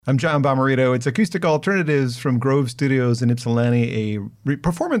I'm John Bomarito. It's Acoustic Alternatives from Grove Studios in Ypsilanti, a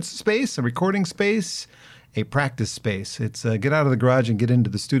performance space, a recording space, a practice space. It's get out of the garage and get into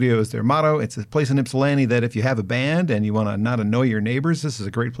the studio is their motto. It's a place in Ypsilanti that if you have a band and you want to not annoy your neighbors, this is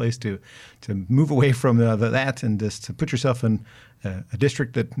a great place to move away from that and just to put yourself in a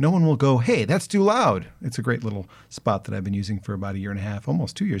district that no one will go, hey, that's too loud. It's a great little spot that I've been using for about a year and a half,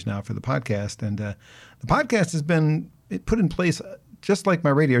 almost 2 years now for the podcast. And the podcast has been put in place just like my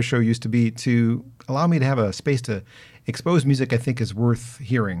radio show used to be, to allow me to have a space to expose music I think is worth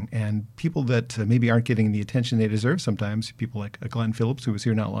hearing. And people that maybe aren't getting the attention they deserve sometimes, people like Glenn Phillips, who was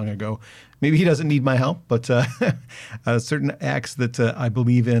here not long ago, maybe he doesn't need my help, but certain acts that I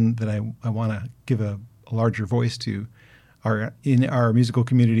believe in, that I want to give a larger voice to, are in our musical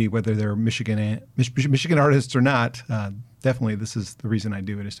community, whether they're Michigan artists or not. Definitely this is the reason I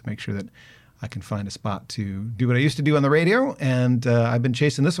do it, is to make sure that I can find a spot to do what I used to do on the radio, and I've been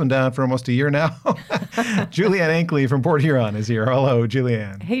chasing this one down for almost a year now. Julianne Ankley from Port Huron is here. Hello,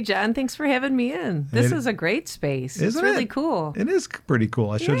 Julianne. Hey, John. Thanks for having me in. This is a great space. It's really cool. It is pretty cool.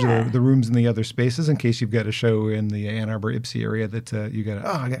 I showed you the rooms in the other spaces in case you've got a show in the Ann Arbor, Ypsi area that you got to,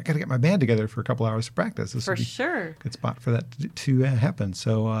 I got to get my band together for a couple hours of practice. This for sure. Good spot for that to happen.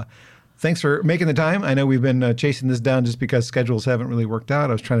 So, thanks for making the time. I know we've been chasing this down just because schedules haven't really worked out.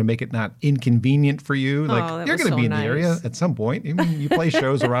 I was trying to make it not inconvenient for you. Like, you're going to be in the area at some point. I mean, you play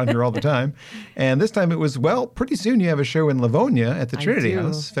shows around here all the time. And this time it was, pretty soon you have a show in Livonia at the Trinity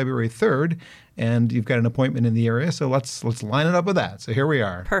House, February 3rd, and you've got an appointment in the area. So let's line it up with that. So here we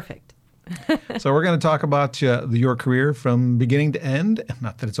are. Perfect. So we're going to talk about your career from beginning to end.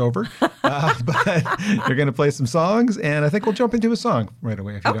 Not that it's over, but you're going to play some songs, and I think we'll jump into a song right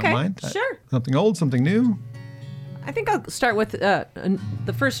away, if you don't mind. Sure. Something old, something new. I think I'll start with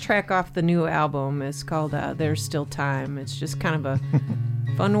the first track off the new album. Is called There's Still Time. It's just kind of a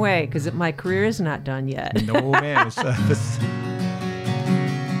fun way, because my career is not done yet. No, man. It's,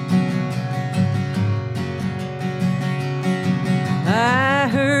 I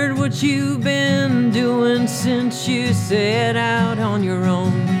heard what you've been doing since you set out on your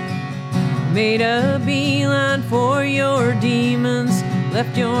own. Made a beeline for your demons,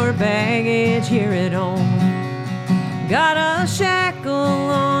 left your baggage here at home. Got a shackle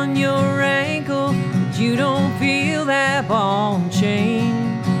on your ankle, but you don't feel that ball and chain.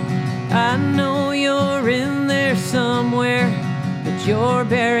 I know you're in there somewhere, but you're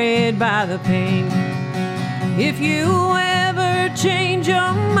buried by the pain. If you ever change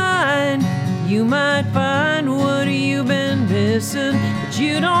your mind, you might find what you've been missing, but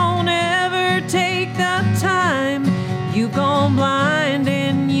you don't ever take the time. You've gone blind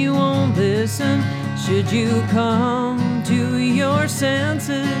and you won't listen. Should you come to your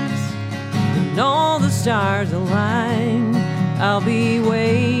senses and all the stars align, I'll be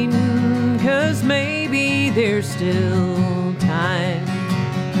waiting, 'cause maybe there's still time.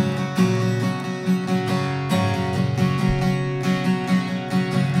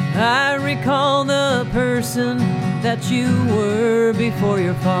 I recall the person that you were before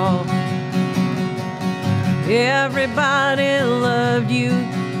your fall. Everybody loved you,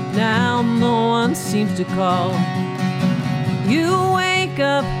 now no one seems to call. You wake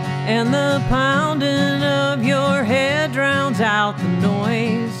up and the pounding of your head drowns out the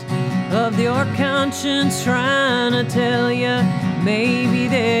noise of your conscience trying to tell you maybe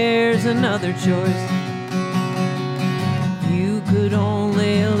there's another choice. Could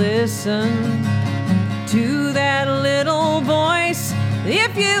only listen to that little voice.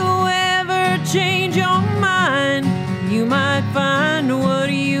 If you ever change your mind, you might find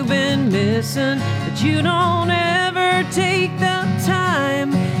what you've been missing, but you don't ever take the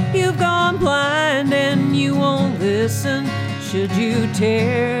time. You've gone blind and you won't listen. Should you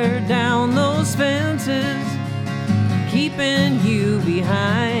tear down those fences, keeping you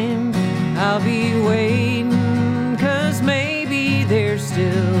behind, I'll be waiting, 'cause maybe there's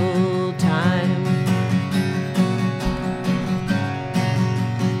still time.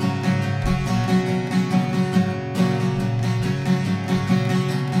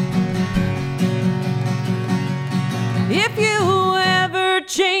 If you ever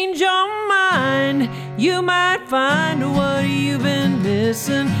change your mind, you might find what you've been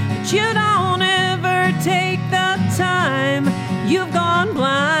missing, but you don't ever take the time. You've gone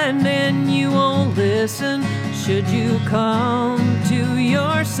blind and you won't listen. Should you come to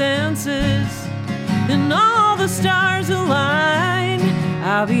your senses and all the stars align,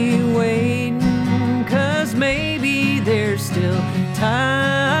 I'll be waiting, 'cause maybe there's still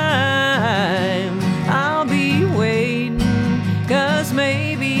time. I'll be waiting, 'cause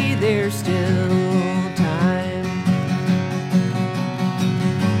maybe there's still time.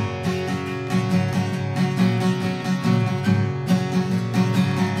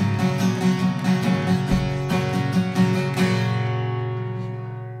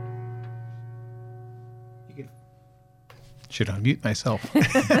 should unmute myself.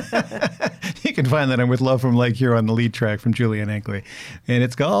 You can find that on With Love from Lake Huron on the lead track from Julian Ankley. And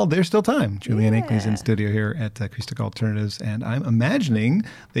it's called There's Still Time. Julian Ankley's in studio here at Acoustic Alternatives. And I'm imagining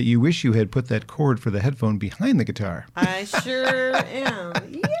that you wish you had put that cord for the headphone behind the guitar. I sure am.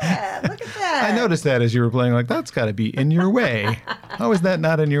 Yeah, look at that. I noticed that as you were playing, like, that's got to be in your way. How is that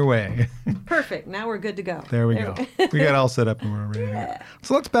not in your way? Perfect. Now we're good to go. There we go. We got all set up and we're ready to go.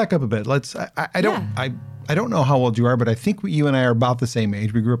 So let's back up a bit. I don't know how old you are, but I think you and I are about the same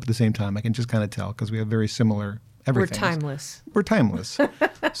age. We grew up at the same time. I can just kind of tell because we have very similar everything. We're timeless. We're timeless.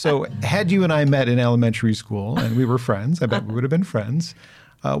 So had you and I met in elementary school and we were friends, I bet we would have been friends.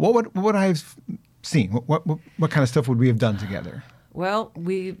 What would I have seen? What kind of stuff would we have done together? Well,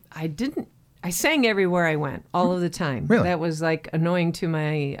 I sang everywhere I went all of the time. Really? That was like annoying to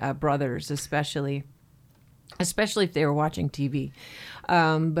my brothers, especially if they were watching TV.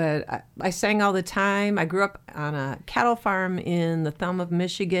 But I sang all the time. I grew up on a cattle farm in the thumb of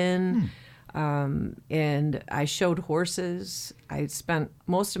Michigan, and I showed horses. I spent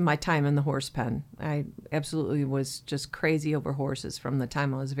most of my time in the horse pen. I absolutely was just crazy over horses from the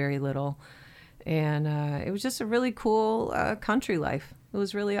time I was very little. And it was just a really cool country life. It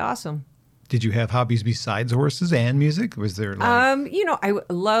was really awesome. Did you have hobbies besides horses and music? Was there like... I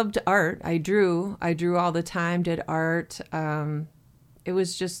loved art. I drew all the time, did art. It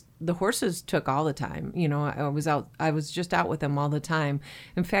was just the horses took all the time. I was just out with them all the time.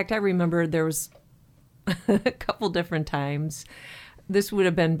 In fact, I remember there was a couple different times. This would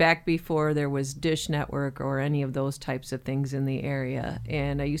have been back before there was Dish Network or any of those types of things in the area.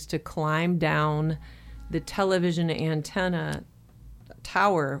 And I used to climb down the television antenna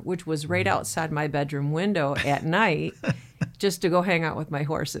tower, which was right outside my bedroom window at night, just to go hang out with my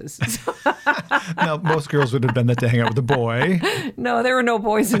horses. Now, most girls would have done that to hang out with a boy. No, there were no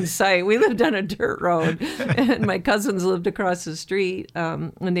boys in sight. We lived on a dirt road, and my cousins lived across the street,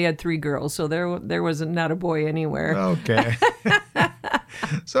 and they had 3 girls, so there was not a boy anywhere. Okay.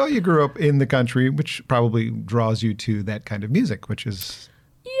 So you grew up in the country, which probably draws you to that kind of music, which is...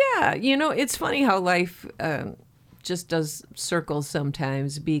 Yeah, it's funny how life... just does circles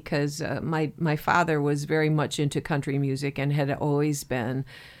sometimes because my father was very much into country music and had always been.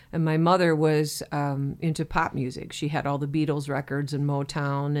 And my mother was into pop music. She had all the Beatles records and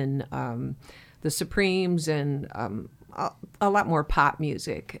Motown and the Supremes and a lot more pop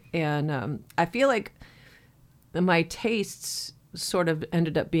music. And I feel like my tastes sort of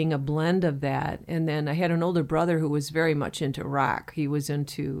ended up being a blend of that. And then I had an older brother who was very much into rock. He was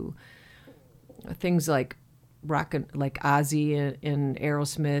into things like rock, like Ozzy and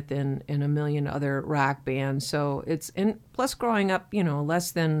Aerosmith and a million other rock bands. So plus growing up,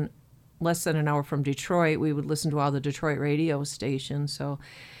 less than an hour from Detroit, we would listen to all the Detroit radio stations. So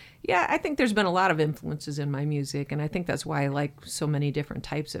yeah, I think there's been a lot of influences in my music, and I think that's why I like so many different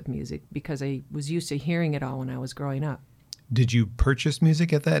types of music, because I was used to hearing it all when I was growing up. Did you purchase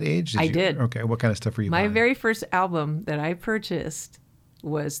music at that age? I did. Okay, what kind of stuff were you buying? My very first album that I purchased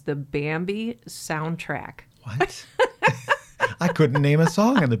was the Bambi soundtrack. What? I couldn't name a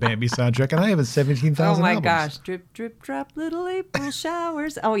song on the Bambi soundtrack, and I have a 17,000 albums. Oh my albums. gosh. Drip, drip, drop, little April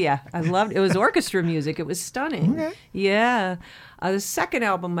showers. Oh yeah, I loved it. It was orchestra music. It was stunning. Okay. Yeah. The second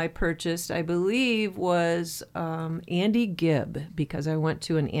album I purchased, I believe, was Andy Gibb, because I went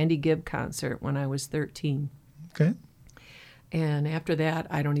to an Andy Gibb concert when I was 13. Okay. And after that,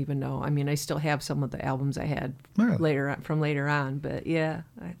 I don't even know. I mean, I still have some of the albums I had later on. But yeah,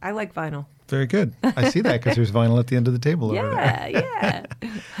 I like vinyl. Very good. I see that because there's vinyl at the end of the table over there. Yeah.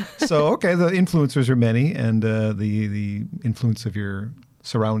 So, okay, the influencers are many, and the influence of your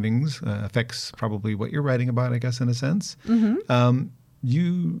surroundings affects probably what you're writing about, I guess, in a sense. Mm-hmm.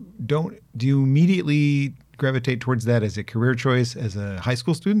 Do you immediately gravitate towards that as a career choice as a high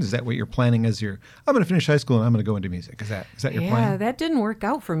school student? Is that what you're planning as I'm going to finish high school and I'm going to go into music? Is that your plan? Yeah, that didn't work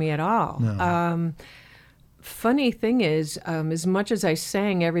out for me at all. No. Funny thing is, as much as I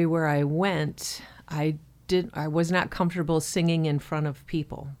sang everywhere I went, I was not comfortable singing in front of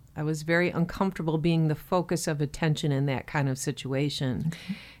people. I was very uncomfortable being the focus of attention in that kind of situation.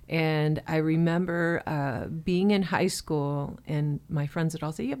 Okay. And I remember being in high school, and my friends would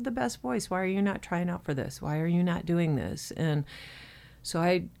all say, "You have the best voice. Why are you not trying out for this? Why are you not doing this?" And so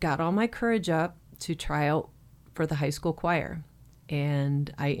I got all my courage up to try out for the high school choir.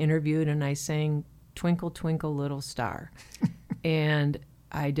 And I interviewed and I sang "Twinkle, Twinkle, Little Star." And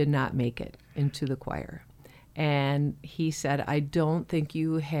I did not make it into the choir. And he said, "I don't think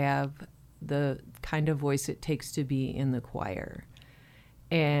you have the kind of voice it takes to be in the choir."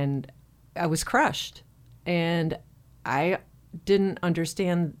 And I was crushed. And I didn't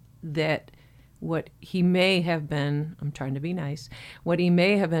understand that what he may have been, I'm trying to be nice, what he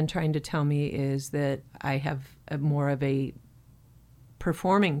may have been trying to tell me is that I have more of a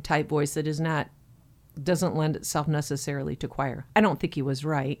performing type voice that doesn't lend itself necessarily to choir. I don't think he was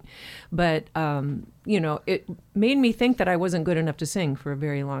right, but it made me think that I wasn't good enough to sing for a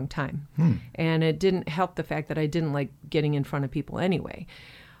very long time. And it didn't help the fact that I didn't like getting in front of people anyway.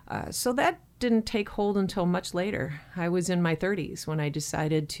 So that didn't take hold until much later. I was in my 30s when I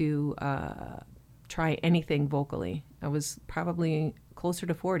decided to try anything vocally. I was probably closer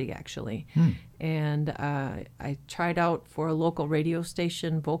to 40, actually. And I tried out for a local radio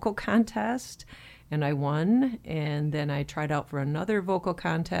station vocal contest, and I won. And then I tried out for another vocal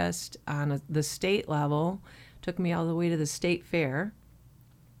contest on the state level. Took me all the way to the state fair.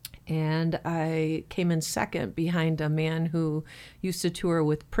 And I came in second behind a man who used to tour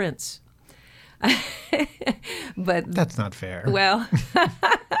with Prince. But That's not fair. well,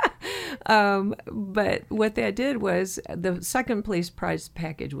 but what that did was the second place prize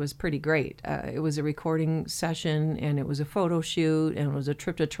package was pretty great. It was a recording session, and it was a photo shoot, and it was a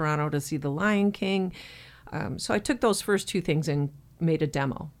trip to Toronto to see The Lion King. So I took those first two things and made a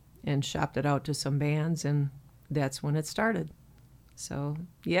demo and shopped it out to some bands, and that's when it started. So,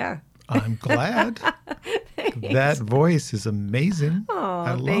 yeah. I'm glad. That voice is amazing.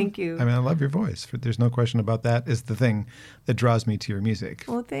 Oh, thank you. I love your voice. There's no question about that. Is the thing that draws me to your music.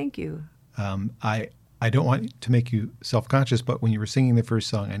 Well, thank you. I don't want to make you self-conscious, but when you were singing the first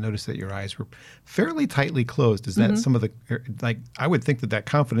song, I noticed that your eyes were fairly tightly closed. Is that some of the, I would think that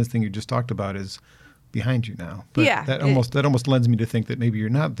confidence thing you just talked about is behind you now. But yeah. That almost lends me to think that maybe you're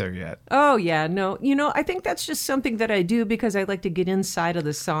not there yet. Oh, yeah. No, I think that's just something that I do because I like to get inside of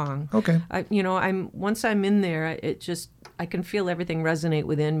the song. Okay. Once I'm in there, I can feel everything resonate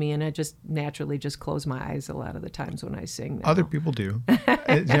within me, and I just naturally just close my eyes a lot of the times when I sing now. Other people do.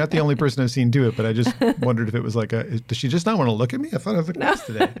 You're not the only person I've seen do it, but I just wondered if it was does she just not want to look at me? I thought I was looking at this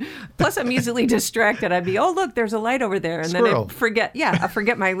today. Plus, I'm easily distracted. I'd be, oh, look, there's a light over there. And Squirrel. Then I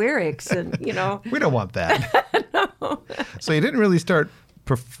forget my lyrics, and, We don't want that. No. So you didn't really start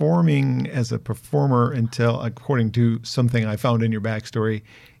performing as a performer until, according to something I found in your backstory,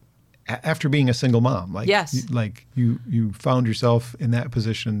 after being a single mom. Yes. You found yourself in that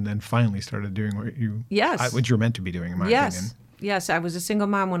position and finally started doing what you were meant to be doing, in my opinion. Yes, I was a single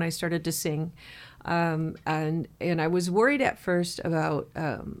mom when I started to sing. And I was worried at first about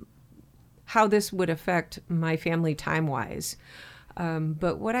how this would affect my family time-wise.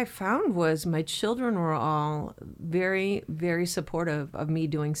 But what I found was my children were all very, very supportive of me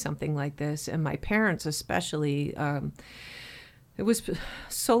doing something like this. And my parents especially, it was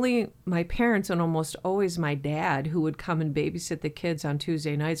solely my parents and almost always my dad who would come and babysit the kids on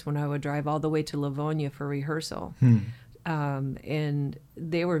Tuesday nights when I would drive all the way to Livonia for rehearsal. And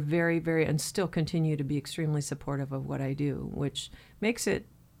they were very, very, and still continue to be extremely supportive of what I do, which makes it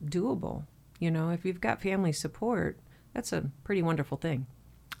doable. If you've got family support, that's a pretty wonderful thing.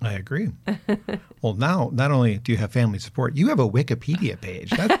 I agree. Well, now, not only do you have family support, you have a Wikipedia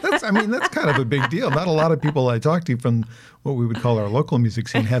page. That's kind of a big deal. Not a lot of people I talk to from what we would call our local music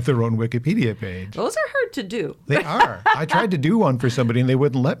scene have their own Wikipedia page. Those are hard to do. They are. I tried to do one for somebody and they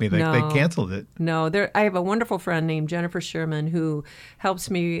wouldn't let me. They canceled it. No, I have a wonderful friend named Jennifer Sherman who helps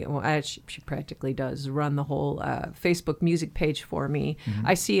me. Well, she practically does run the whole Facebook music page for me. Mm-hmm.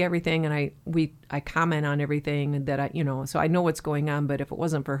 I see everything and I comment on everything that so I know what's going on. But if it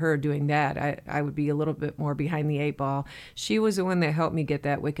wasn't for her doing that, I would be a little bit more behind the eight ball. She was the one that helped me get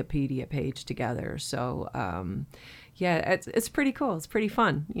that Wikipedia page together. So, yeah, it's pretty cool. It's pretty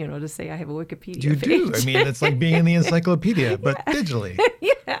fun, to say I have a Wikipedia page. You do. It's like being in the encyclopedia, but digitally.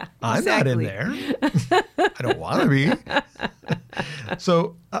 Yeah, I'm not in there. I don't want to be.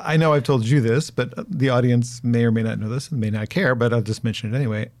 So I know I've told you this, but the audience may or may not know this and may not care, but I'll just mention it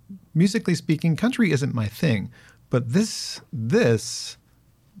anyway. Musically speaking, country isn't my thing, but this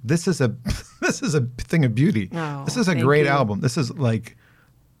is a thing of beauty. Oh, this is a great album. This is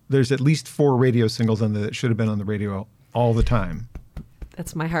there's at least 4 radio singles on there that should have been on the radio all the time.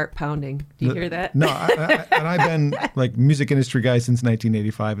 That's my heart pounding. Do you hear that? No, and I've been music industry guy since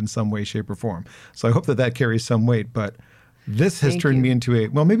 1985 in some way, shape, or form. So I hope that carries some weight. But this has turned me into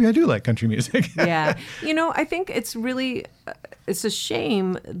maybe I do like country music. Yeah. I think it's really, it's a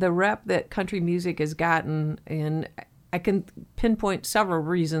shame the rep that country music has gotten. And I can pinpoint several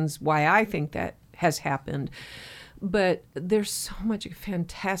reasons why I think that has happened. But there's so much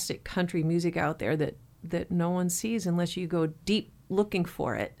fantastic country music out there that no one sees unless you go deep looking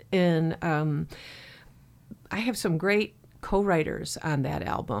for it. And I have some great co-writers on that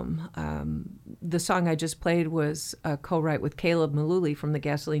album. The song I just played was a co-write with Caleb Mullooly from the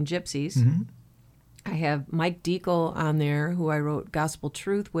Gasoline Gypsies. Mm-hmm. I have Mike Deacle on there, who I wrote Gospel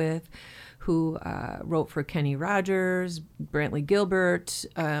Truth with, who wrote for Kenny Rogers, Brantley Gilbert,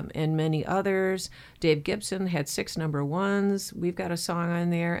 and many others. Dave Gibson had 6 number ones. We've got a song on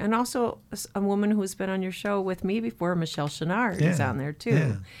there. And also a woman who's been on your show with me before, Michelle Chenard, is on there too.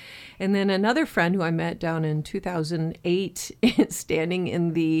 Yeah. And then another friend who I met down in 2008, standing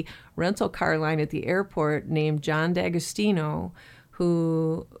in the rental car line at the airport, named John D'Agostino,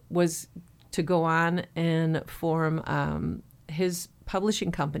 who was to go on and form his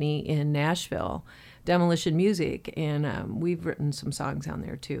publishing company in Nashville, Demolition Music, and we've written some songs on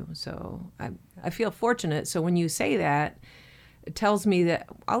there too. So I feel fortunate. So when you say that, it tells me that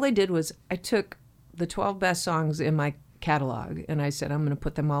all I did was I took the 12 best songs in my catalog and I said, I'm going to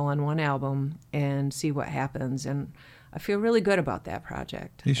put them all on one album and see what happens. And I feel really good about that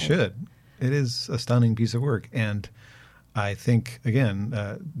project. You should. It is a stunning piece of work. And I think, again,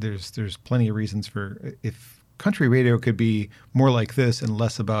 there's plenty of reasons for, if country radio could be more like this and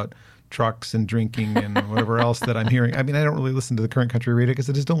less about trucks and drinking and whatever else that I'm hearing. I mean, I don't really listen to the current country radio because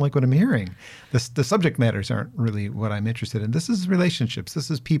I just don't like what I'm hearing. The subject matters aren't really what I'm interested in. This is relationships. This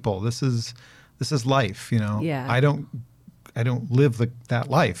is people. This is life. You know. Yeah. I don't live that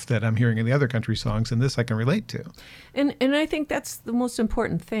life that I'm hearing in the other country songs, and this I can relate to. And I think that's the most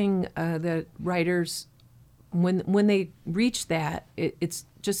important thing that writers, when they reach that, it's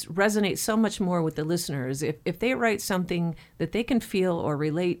just resonates so much more with the listeners. If they write something that they can feel or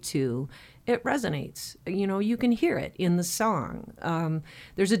relate to, it resonates. You know, you can hear it in the song.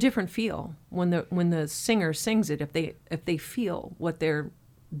 There's a different feel when the singer sings it, if they feel what they're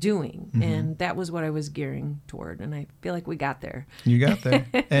doing. Mm-hmm. And that was what I was gearing toward, and I feel like we got there. You got there.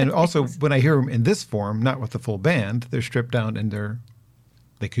 And also, when I hear them in this form, not with the full band, they're stripped down and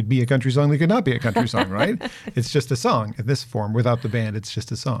they could be a country song, they could not be a country song, right? It's just a song in this form. Without the band, it's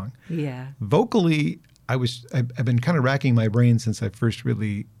just a song. Yeah. Vocally, I've been kind of racking my brain since I first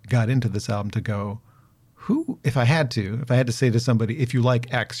really got into this album to go, if I had to say to somebody, if you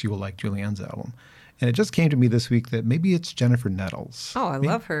like X, you will like Julianne's album. And it just came to me this week that maybe it's Jennifer Nettles. Oh, I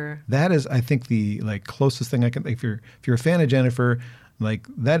love her. That is, I think, the closest thing I can. If you're a fan of Jennifer, like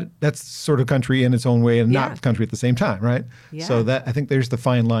that's sort of country in its own way and not country at the same time, right? Yeah. So that, I think there's the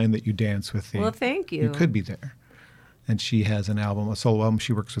fine line that you dance with. Well, thank you. You could be there. And she has an album, a solo album.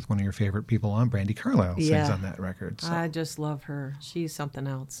 She works with one of your favorite people on, Brandi Carlile, sings on that record. So. I just love her. She's something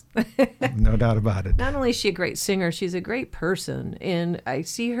else. No doubt about it. Not only is she a great singer, she's a great person. And I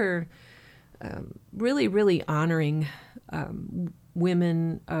see her really, really honoring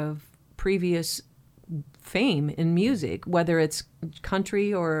women of previous fame in music, whether it's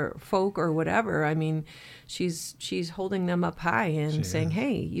country or folk or whatever. I mean, she's holding them up high and saying,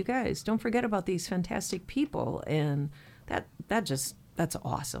 "Hey, you guys, don't forget about these fantastic people." And that's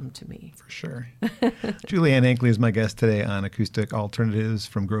awesome to me. For sure. Julianne Ankley is my guest today on Acoustic Alternatives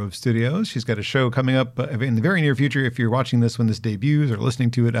from Grove Studios. She's got a show coming up in the very near future. If you're watching this when this debuts or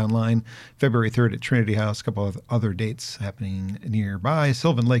listening to it online, February 3rd at Trinity House. A couple of other dates happening nearby.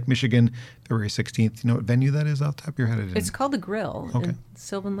 Sylvan Lake, Michigan, February 16th. You know what venue that is off the top of your head? It's called The Grill in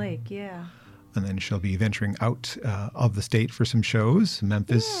Sylvan Lake, yeah. And then she'll be venturing out of the state for some shows.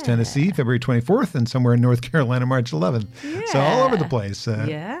 Memphis, Tennessee, February 24th, and somewhere in North Carolina, March 11th. Yeah. So all over the place. How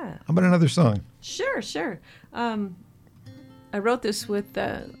about another song? Sure. I wrote this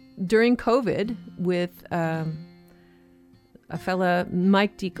during COVID with a fella,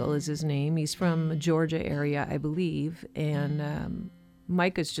 Mike Deacle is his name. He's from Georgia area, I believe. And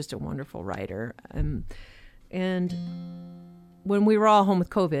Mike is just a wonderful writer. And when we were all home with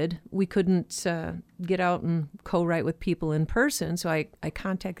COVID, we couldn't get out and co-write with people in person. So I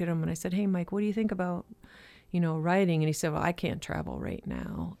contacted him and I said, "Hey, Mike, what do you think about, writing?" And he said, "Well, I can't travel right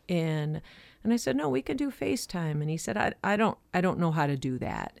now." And I said, "No, we could do FaceTime." And he said, I don't know how to do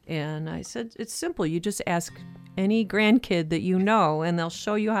that. And I said, "It's simple. You just ask any grandkid that you know, and they'll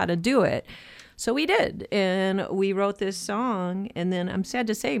show you how to do it." So we did, and we wrote this song. And then I'm sad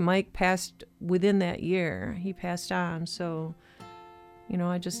to say, Mike passed within that year. He passed on. So,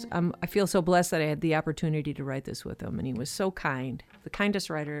 I feel so blessed that I had the opportunity to write this with him, and he was so kind, the kindest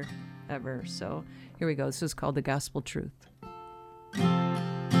writer ever. So here we go. This is called The Gospel Truth.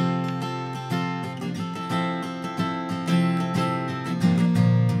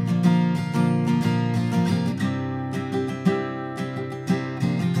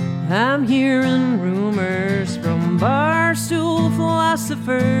 I'm hearing rumors from barstool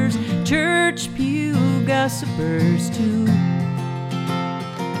philosophers, church pew gossipers too.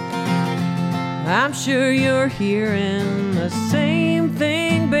 I'm sure you're hearing the same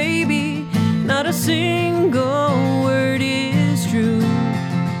thing, baby. Not a single word is true.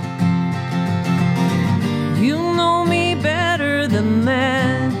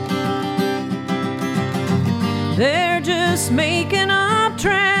 than that. They're just making up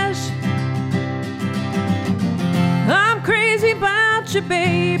trash. I'm crazy about you,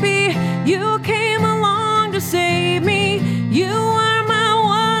 baby. You came along to save me. You are my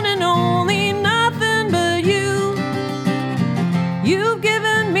one and only, nothing but you. You've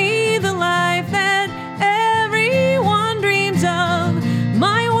given me the life that everyone dreams of.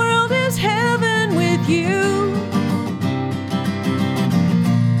 My world is heaven with you.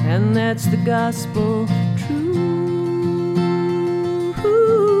 And that's the gospel truth.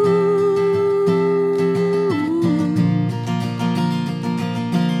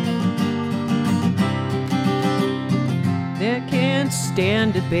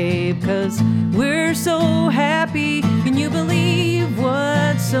 Stand it, babe, 'cause we're so happy. Can you believe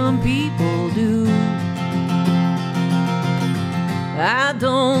what some people do? I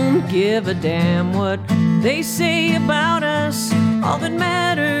don't give a damn what they say about us. All that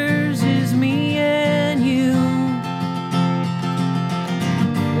matters is me and you.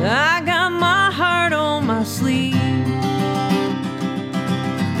 I got my heart on my sleeve.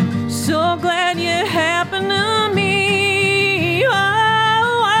 So glad you happened to me.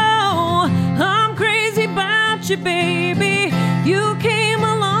 Baby, you came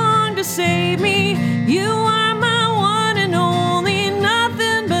along to save me. You are my one and only,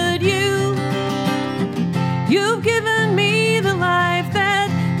 nothing but you. You've given me the life that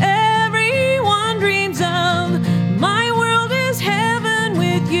everyone dreams of. My world is heaven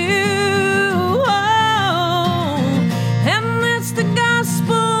with you. Oh, and that's the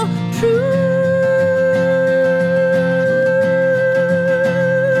gospel truth.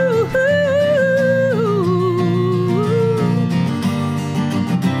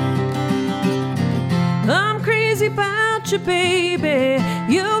 Baby,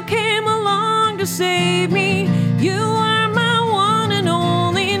 you came along to save me. You are my one and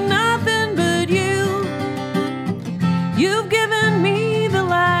only, nothing but you. You've given me the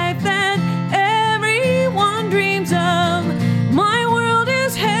life that everyone dreams of. My world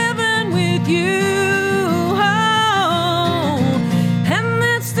is heaven with you. Oh, and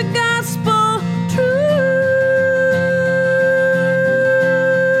that's the gospel truth.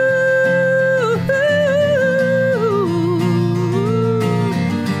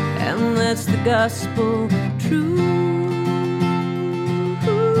 Gospel truth.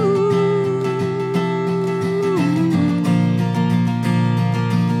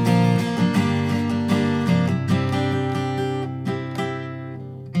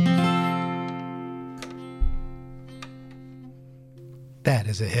 That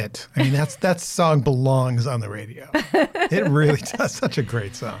is a hit. I mean, that song belongs on the radio. It really does. Such a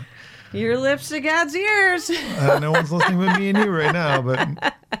great song. Your lips to God's ears. No one's listening but me and you right now,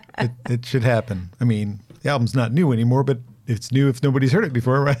 but it should happen. I mean, the album's not new anymore, but it's new if nobody's heard it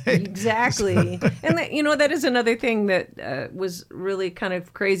before, right? Exactly. And that is another thing that was really kind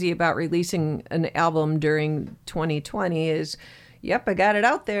of crazy about releasing an album during 2020 is, yep, I got it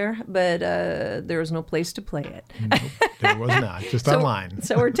out there, but there was no place to play it. Nope, there was not, just online.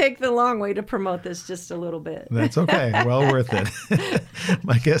 So we're taking the long way to promote this just a little bit. That's okay. Well worth it.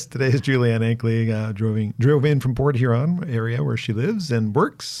 My guest today is Julianne Ankley. Drove in from Port Huron area where she lives and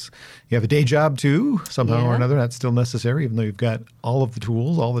works. You have a day job too, somehow or another. That's still necessary, even though you've got all of the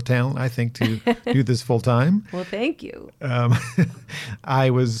tools, all the talent, I think, to do this full time. Well, thank you. I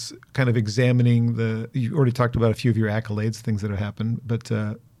was kind of examining you already talked about a few of your accolades, things that have happened, but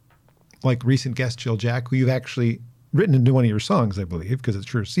like recent guest Jill Jack, who you've actually written into one of your songs, I believe, because it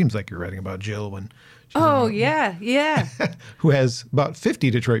sure seems like you're writing about Jill when she's yeah. who has about 50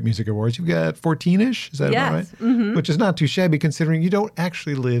 Detroit Music Awards. You've got 14-ish, is that about right? Mm-hmm. Which is not too shabby considering you don't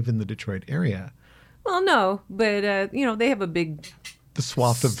actually live in the Detroit area. Well, no, but they have a big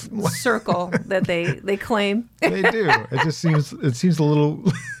swath of circle that they claim. They do. It seems a little.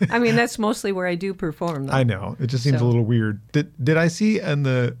 I mean, that's mostly where I do perform, though. I know. It just seems a little weird. Did I see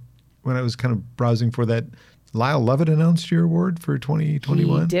when I was kind of browsing for that, Lyle Lovett announced your award for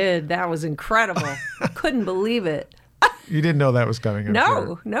 2021? He did. That was incredible. Couldn't believe it. You didn't know that was coming?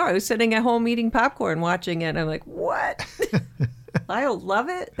 No. I was sitting at home eating popcorn watching it, and I'm like, what? Lyle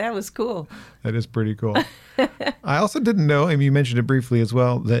Lovett? That was cool. That is pretty cool. I also didn't know, I mean, you mentioned it briefly as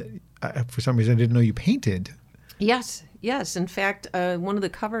well, that for some reason I didn't know you painted. Yes. In fact, one of the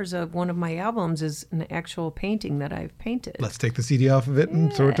covers of one of my albums is an actual painting that I've painted. Let's take the CD off of it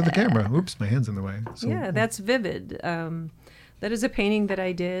and throw it to the camera. Oops, my hand's in the way. So, that's Vivid. That is a painting that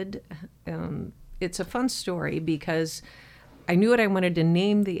I did. It's a fun story because I knew what I wanted to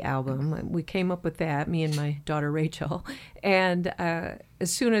name the album. We came up with that, me and my daughter Rachel. And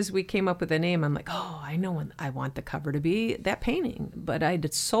as soon as we came up with a name, I'm like, oh, I know what I want the cover to be, that painting. But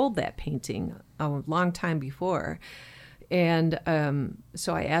I'd sold that painting a long time before. And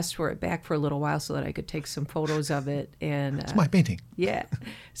so I asked for it back for a little while so that I could take some photos of it. And It's my painting. Yeah.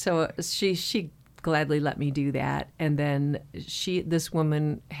 So she gladly let me do that. And then this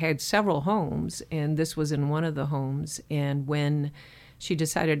woman had several homes, and this was in one of the homes. And when she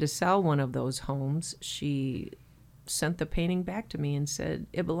decided to sell one of those homes, she sent the painting back to me and said,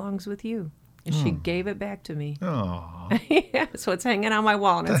 "It belongs with you." And she gave it back to me. Oh, Yeah, so it's hanging on my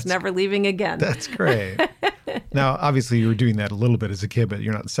wall, and it's never leaving again. that's great. Now, obviously, you were doing that a little bit as a kid, but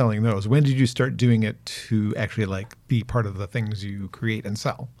you're not selling those. When did you start doing it to actually like be part of the things you create and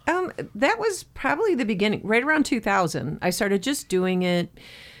sell? That was probably the beginning, right around 2000. I started just doing it,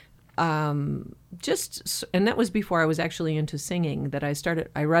 and that was before I was actually into singing. That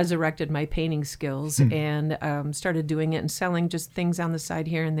I resurrected my painting skills and started doing it and selling just things on the side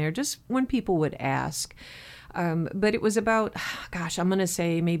here and there, just when people would ask. But it was about, I'm going to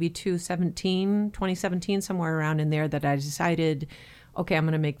say maybe 2017, somewhere around in there, that I decided, okay, I'm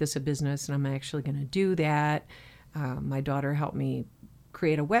going to make this a business and I'm actually going to do that. My daughter helped me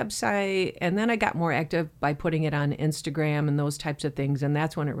create a website, and then I got more active by putting it on Instagram and those types of things, and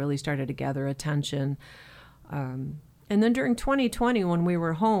that's when it really started to gather attention. And then during 2020, when we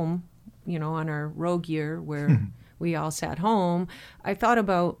were home, on our rogue year where we all sat home, I thought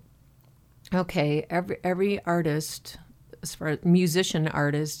about, okay, every artist, as far as musician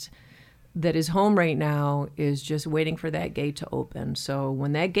artist that is home right now, is just waiting for that gate to open. So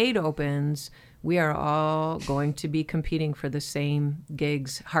when that gate opens, we are all going to be competing for the same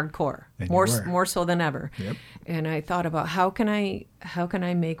gigs, hardcore, more so than ever. Yep. And I thought about how can I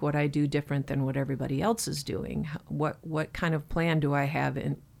make what I do different than what everybody else is doing? What kind of plan do I have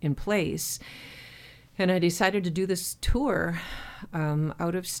in place? And I decided to do this tour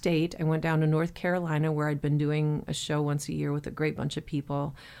out of state. I went down to North Carolina, where I'd been doing a show once a year with a great bunch of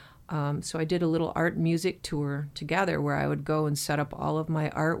people. So I did a little art music tour together where I would go and set up all of my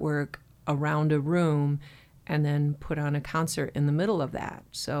artwork around a room and then put on a concert in the middle of that.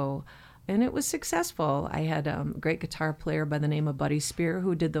 And it was successful. I had a great guitar player by the name of Buddy Spear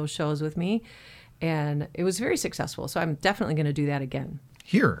who did those shows with me, and it was very successful. So I'm definitely going to do that again.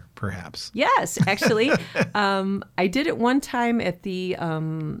 Here, perhaps. Yes, actually. I did it one time at the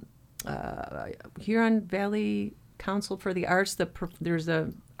Huron Valley Council for the Arts. There's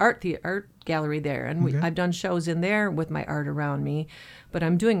the art gallery there, and I've done shows in there with my art around me, but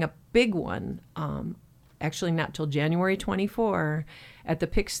I'm doing a big one, actually not till January 24, at the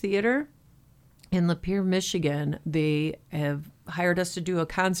Pix Theater in Lapeer, Michigan. They have hired us to do a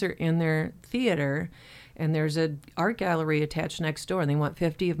concert in their theater, and there's an art gallery attached next door, and they want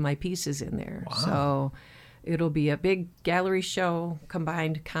 50 of my pieces in there. Wow. So it'll be a big gallery show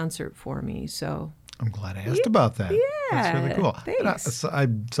combined concert for me. So I'm glad I asked about that. Yeah, that's really cool. thanks.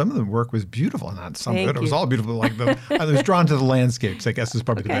 Some of the work was beautiful. Not some of Thank it. It was you. all beautiful. Like I was drawn to the landscapes, I guess is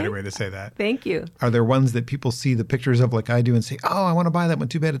probably the Okay. better way to say that. Thank you. Are there ones that people see the pictures of like I do and say, oh, I want to buy that one.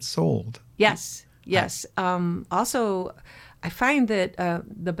 Too bad it's sold. Yes. Also, I find that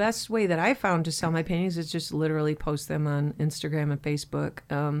the best way that I found to sell my paintings is just literally post them on Instagram and Facebook.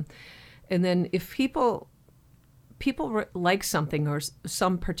 And then if people like something or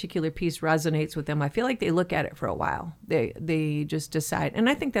some particular piece resonates with them, I feel like they look at it for a while. They just decide. And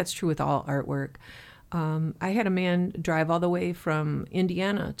I think that's true with all artwork. I had a man drive all the way from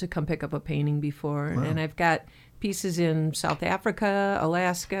Indiana to come pick up a painting before. Wow. And I've got pieces in South Africa,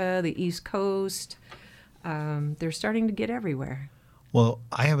 Alaska, the East Coast. They're starting to get everywhere. Well,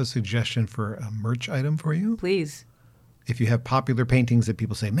 I have a suggestion for a merch item for you. Please. If you have popular paintings that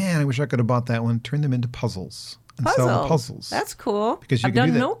people say, man, I wish I could have bought that one, turn them into puzzles. And sell the puzzles. That's cool. Because you I've can do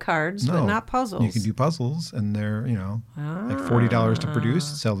done that. note cards, but not puzzles. You can do puzzles, and they're, like $40 to produce.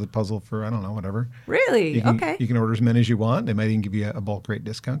 Sell the puzzle for, I don't know, whatever. Really? Okay. You can order as many as you want. They might even give you a bulk rate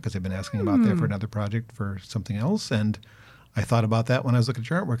discount because they've been asking about that for another project for something else. And I thought about that when I was looking at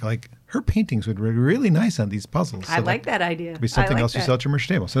your artwork. Like, her paintings would be really nice on these puzzles. I like that idea. Could be something else you sell at your merch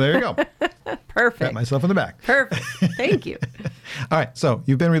table. So there you go. Perfect. Pat myself on the back. Perfect. Thank you. All right. So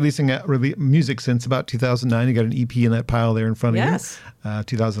you've been releasing music since about 2009. You got an EP in that pile there in front of Yes. you.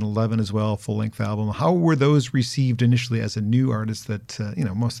 2011 as well, full-length album. How were those received initially as a new artist that,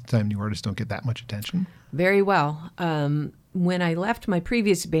 most of the time new artists don't get that much attention? Very well. When I left my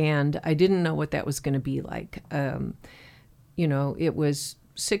previous band, I didn't know what that was going to be like. It was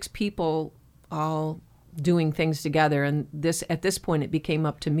 6 people all doing things together. And at this point, it became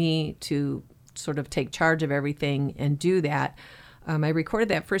up to me to sort of take charge of everything and do that. I recorded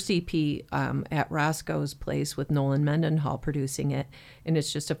that first EP at Roscoe's place with Nolan Mendenhall producing it, and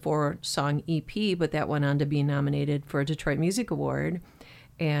it's just a 4-song EP, but that went on to be nominated for a Detroit Music Award,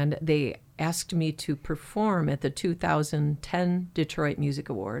 and they asked me to perform at the 2010 Detroit Music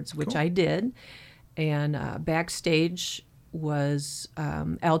Awards, which I did, and backstage was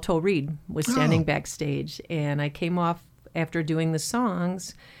Alto Reed was standing backstage, and I came off after doing the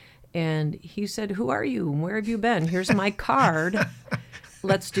songs, and he said, "Who are you? Where have you been? Here's my card.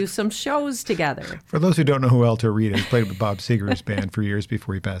 Let's do some shows together." For those who don't know who Alto Reed is, played with Bob Seger's band for years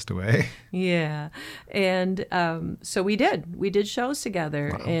before he passed away. Yeah. And so we did shows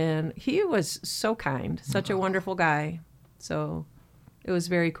together. Wow. And he was so kind, such a wonderful guy. So it was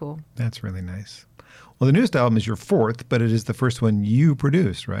very cool. That's really nice. Well, the newest album is your 4th, but it is the first one you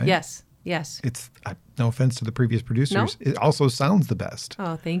produced, right? Yes. It's no offense to the previous producers. No? It also sounds the best.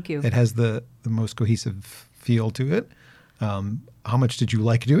 Oh, thank you. It has the most cohesive feel to it. How much did you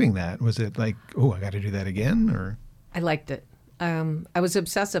like doing that? Was it like, oh, I got to do that again? Or I liked it. I was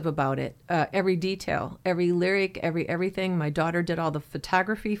obsessive about it. Every detail, every lyric, everything. My daughter did all the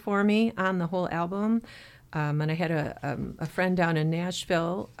photography for me on the whole album. And I had a friend down in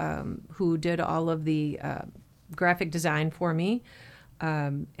Nashville who did all of the graphic design for me.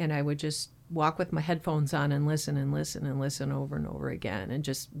 And I would just walk with my headphones on and listen over and over again and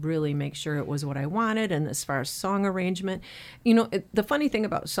just really make sure it was what I wanted. And as far as song arrangement, the funny thing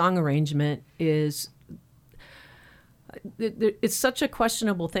about song arrangement is it's such a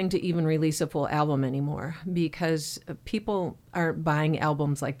questionable thing to even release a full album anymore because people aren't buying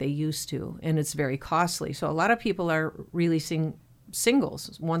albums like they used to, and it's very costly. So a lot of people are releasing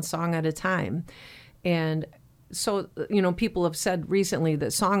singles, one song at a time. And so, people have said recently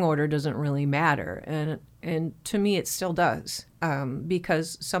that song order doesn't really matter. And to me, it still does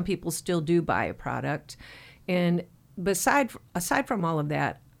because some people still do buy a product. And aside from all of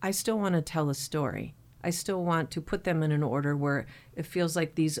that, I still want to tell a story. I still want to put them in an order where it feels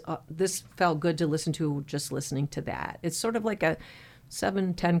like this felt good to listen to just listening to that. It's sort of like a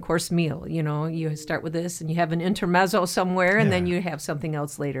 7-10 course meal. You start with this and you have an intermezzo somewhere and then you have something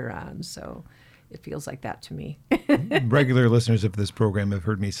else later on. So it feels like that to me. Regular listeners of this program have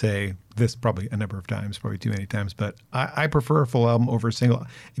heard me say this probably a number of times, probably too many times, but I prefer a full album over a single.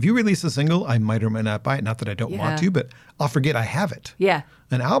 If you release a single, I might or might not buy it. Not that I don't want to, but I'll forget I have it. Yeah.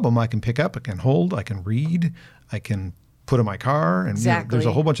 An album I can pick up, I can hold, I can read, I can put in my car. And there's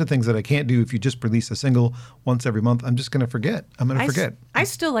a whole bunch of things that I can't do if you just release a single once every month. I'm just going to forget. I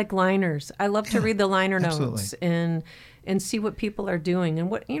still like liners. I love to read the liner notes and see what people are doing.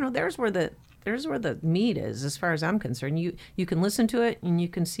 And what there's where the meat is, as far as I'm concerned. You can listen to it and you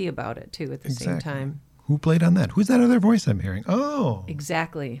can see about it too at the same time. Who played on that? Who's that other voice I'm hearing? Oh,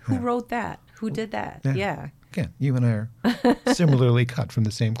 exactly. Who wrote that? Who did that? Yeah. Again, you and I are similarly cut from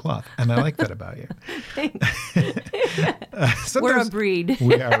the same cloth, and I like that about you. Thanks. We're a breed.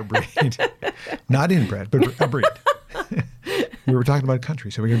 We are a breed. Not inbred, but a breed. We were talking about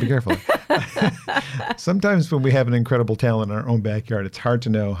country, so we're going to be careful. Sometimes when we have an incredible talent in our own backyard, it's hard to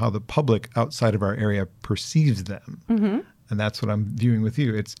know how the public outside of our area perceives them. Mm-hmm. And that's what I'm viewing with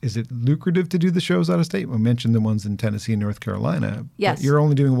you. Is it lucrative to do the shows out of state? We mentioned the ones in Tennessee and North Carolina. Yes. But you're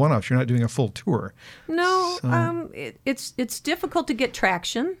only doing one-offs. You're not doing a full tour. No, so. It's difficult to get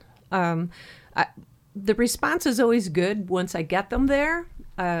traction. The response is always good once I get them there.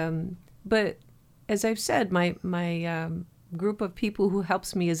 But as I've said, my group of people who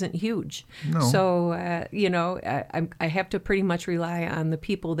helps me isn't huge. No. So, I have to pretty much rely on the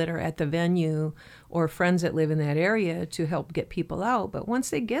people that are at the venue or friends that live in that area to help get people out. But once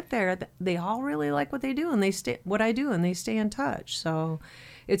they get there, they all really like what they do and they stay in touch. So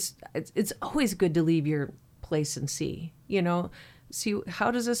it's always good to leave your place and see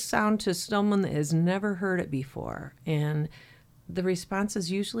how does this sound to someone that has never heard it before? And the response is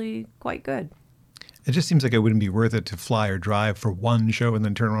usually quite good. It just seems like it wouldn't be worth it to fly or drive for one show and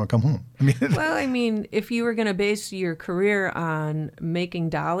then turn around and come home. I mean, if you were going to base your career on making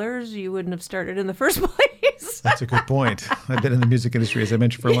dollars, you wouldn't have started in the first place. That's a good point. I've been in the music industry, as I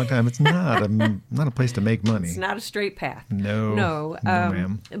mentioned, for a long time. It's not a place to make money. It's not a straight path. No,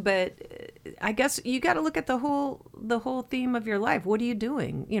 ma'am. But I guess you got to look at the whole theme of your life. What are you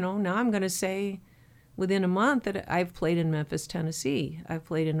doing? Now I'm going to say, within a month that I've played in Memphis, Tennessee. I've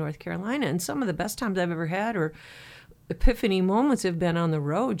played in North Carolina. And some of the best times I've ever had or epiphany moments have been on the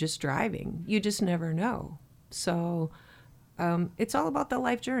road just driving. You just never know. So it's all about the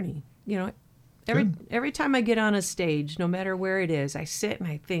life journey. Every time I get on a stage, no matter where it is, I sit and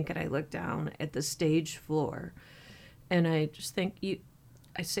I think and I look down at the stage floor. And I just think,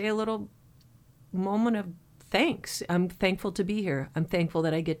 I say a little moment of thanks. I'm thankful to be here. I'm thankful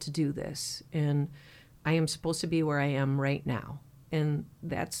that I get to do this. And I am supposed to be where I am right now. And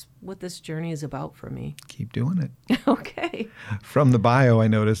that's what this journey is about for me. Keep doing it. Okay. From the bio, I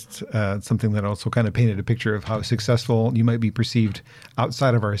noticed something that also kind of painted a picture of how successful you might be perceived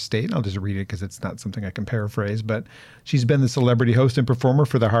outside of our state. I'll just read it because it's not something I can paraphrase. But she's been the celebrity host and performer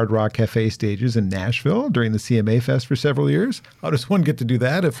for the Hard Rock Cafe stages in Nashville during the CMA Fest for several years. How does one get to do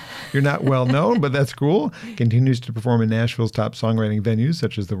that if you're not well known? But that's cool. Continues to perform in Nashville's top songwriting venues,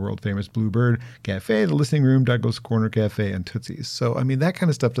 such as the world-famous Bluebird Cafe, the Listening Room, Douglas Corner Cafe, and Tootsie's. So, I mean, that kind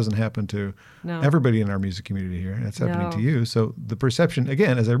of stuff doesn't happen to everybody in our music community here. That's happening to you. So the perception,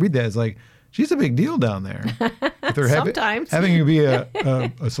 again, as I read that, is like, she's a big deal down there. If they're Sometimes. having you be a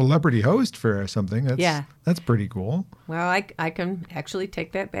celebrity host for something, that's pretty cool. Well, I can actually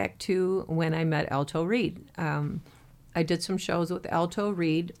take that back to when I met Alto Reed. I did some shows with Alto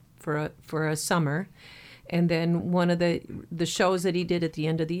Reed for a summer. And then one of the shows that he did at the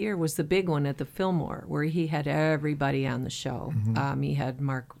end of the year was the big one at the Fillmore, where he had everybody on the show. Mm-hmm. He had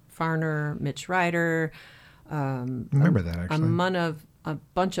Mark Farner, Mitch Ryder. Remember that, actually. A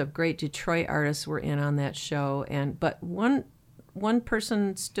bunch of great Detroit artists were in on that show. But one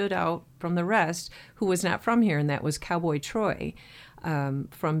person stood out from the rest who was not from here, and that was Cowboy Troy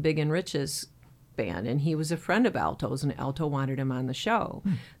from Big and Rich's band, and he was a friend of Alto's, and Alto wanted him on the show.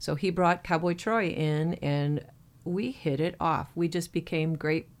 So he brought Cowboy Troy in, and we hit it off. We just became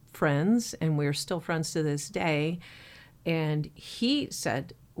great friends, and we're still friends to this day. And he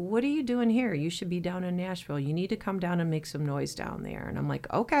said, "What are you doing here? You should be down in Nashville. You need to come down and make some noise down there." And I'm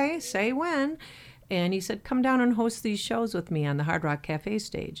like, "Okay, say when." And he said, "Come down and host these shows with me on the Hard Rock Cafe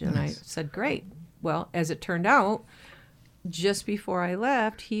stage." And nice. I said, "Great." Well, as it turned out, just before I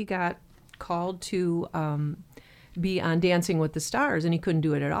left, he got called to be on Dancing with the Stars, and he couldn't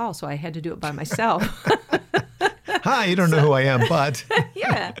do it at all, so I had to do it by myself. Hi, you don't know who I am, but...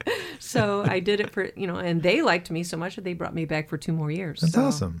 Yeah. So I did it for, and they liked me so much that they brought me back for 2 more years. That's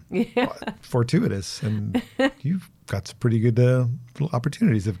awesome. Yeah. Well, fortuitous, and you've got some pretty good little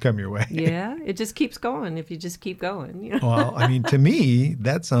opportunities that have come your way. Yeah, it just keeps going if you just keep going. Well, I mean, to me,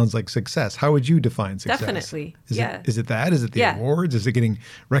 that sounds like success. How would you define success? Definitely, Is it that? Is it the awards? Is it getting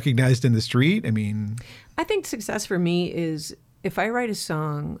recognized in the street? I mean... I think success for me is if I write a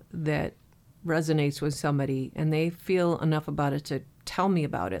song that resonates with somebody and they feel enough about it to tell me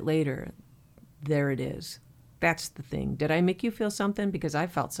about it later, there it is. That's the thing. Did I make you feel something? Because I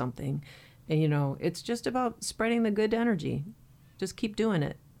felt something. And, it's just about spreading the good energy. Just keep doing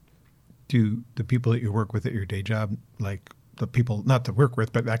it. Do the people that you work with at your day job, like the people, not to work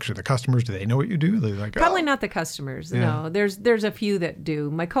with, but actually the customers, do they know what you do? They're like, probably not the customers. Yeah. No, there's a few that do.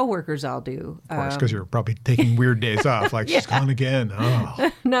 My coworkers all do. Of course, because you're probably taking weird days off, like she's gone again.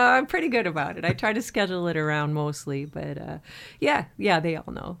 Oh. No, I'm pretty good about it. I try to schedule it around mostly, but yeah, they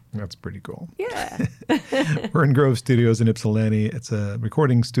all know. That's pretty cool. Yeah. We're in Grove Studios in Ypsilanti. It's a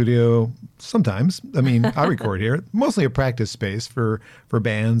recording studio. Sometimes, I mean, I record here. Mostly a practice space for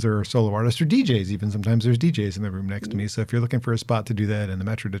bands or solo artists or DJs even. Sometimes there's DJs in the room next to me. So if you're looking for a spot to do that in the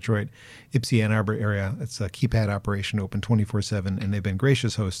Metro Detroit, Ypsi Ann Arbor area, it's a keypad operation open 24/7. And they've been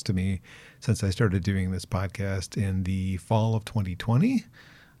gracious hosts to me since I started doing this podcast in the fall of 2020.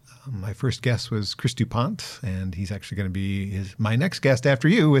 My first guest was Chris DuPont, and he's actually going to be my next guest after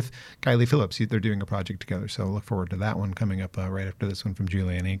you with Kylie Phillips. They're doing a project together, so look forward to that one coming up right after this one from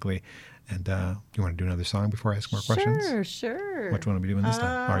Julianne Akeley. And you want to do another song before I ask more questions? Sure. Which one are we doing this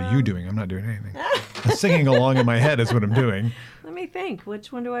time? Or are you doing? I'm not doing anything. I'm singing along in my head is what I'm doing. Let me think.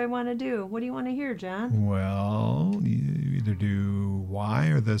 Which one do I want to do? What do you want to hear, John? Well, you either do Why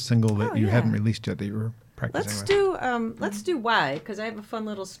or the single that you hadn't released yet that you were practicing Let's do Why, because I have a fun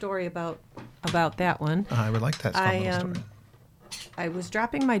little story about that one. I would like that little story. I was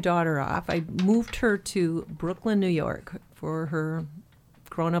dropping my daughter off. I moved her to Brooklyn, New York for her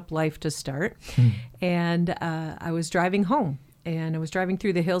grown-up life to start. And I was driving home, and I was driving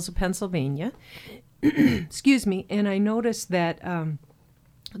through the hills of Pennsylvania. Excuse me. And I noticed that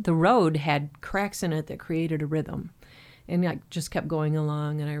the road had cracks in it that created a rhythm. And I just kept going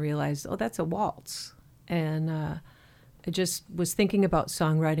along, and I realized, that's a waltz. And I just was thinking about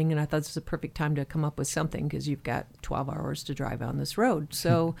songwriting, and I thought this was a perfect time to come up with something because you've got 12 hours to drive on this road.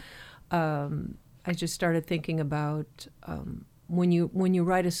 So I just started thinking about when you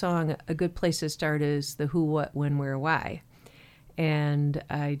write a song, a good place to start is the who, what, when, where, why. And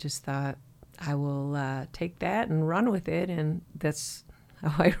I just thought, I will take that and run with it, and that's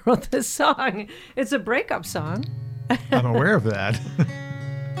how I wrote this song. It's a breakup song. I'm aware of that.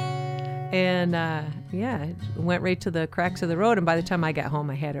 And yeah, it went right to the cracks of the road. And by the time I got home,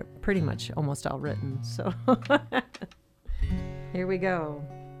 I had it pretty much almost all written. So here we go.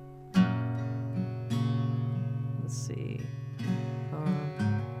 Let's see.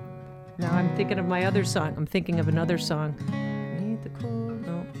 Now I'm thinking of my other song. I'm thinking of another song. Ain't the cold?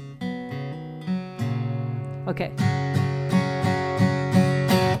 No. Okay.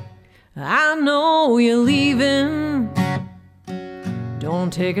 I know you're leaving.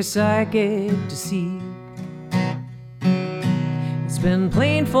 Don't take a psychic to see. It's been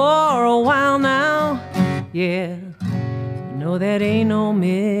playing for a while now. Yeah, I know that ain't no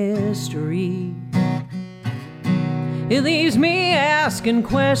mystery. It leaves me asking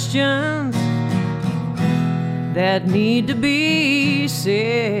questions that need to be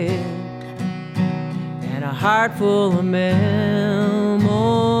said, and a heart full of memories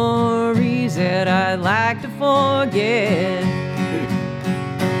that I'd like to forget.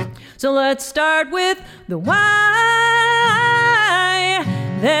 So let's start with the why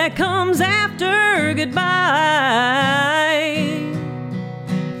that comes after goodbye,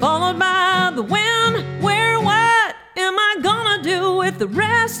 followed by the when, where, what am I gonna do with the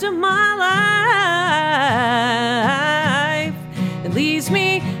rest of my life? It leads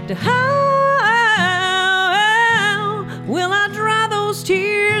me to how will I dry those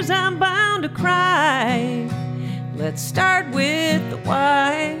tears I'm bound to cry? Let's start with the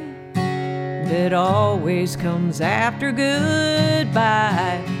why that always comes after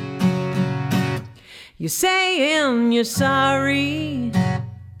goodbye. You're saying you're sorry.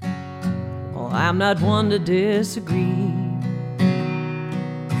 Well, I'm not one to disagree.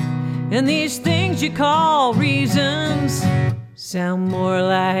 And these things you call reasons sound more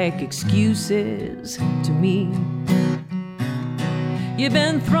like excuses to me. You've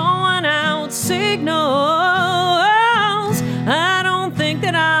been throwing out signals I don't think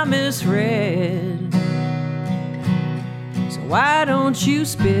that I misread. So why don't you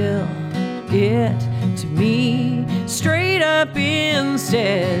spill it to me straight up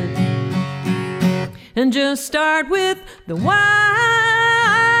instead, and just start with the why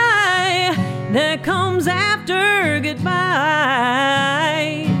that comes after goodbye,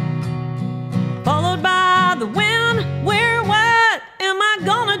 followed by the when, where, what am I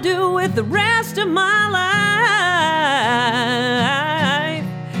gonna do with the rest of my life?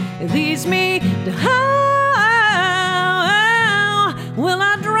 It leads me to how will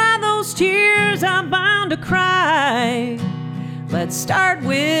I dry those tears I'm bound to cry? Let's start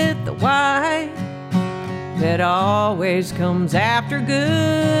with the why that always comes after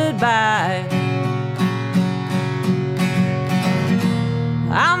goodbye.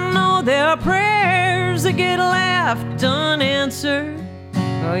 I know there are prayers that get left unanswered.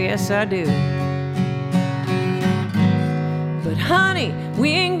 Oh, yes, I do. But honey, we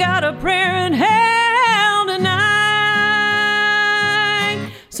ain't got a prayer in hell tonight.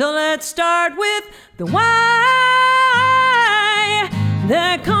 So let's start with the why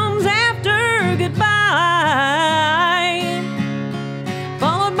that comes after goodbye,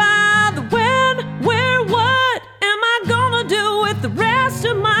 followed by the when, where, what am I gonna do with the rest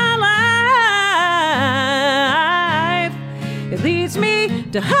of my life? It leads me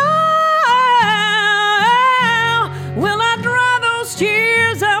to how will I dry those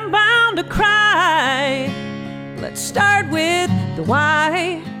tears I'm bound to cry? Let's start with the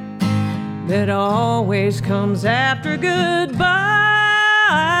why that always comes after goodbye.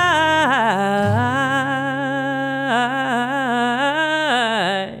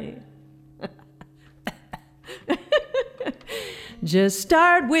 Just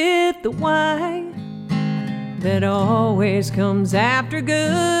start with the why that always comes after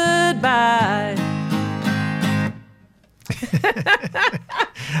goodbye.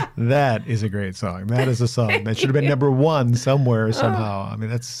 That is a great song. That is a song that should have been number one somewhere, somehow. I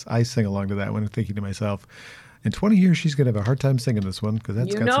mean, I sing along to that when I'm thinking to myself, in 20 years, she's going to have a hard time singing this one because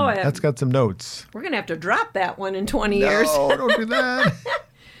that's got some notes. We're going to have to drop that one in 20 years. No, don't do that.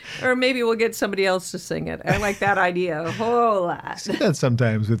 Or maybe we'll get somebody else to sing it. I like that idea a whole lot. I see that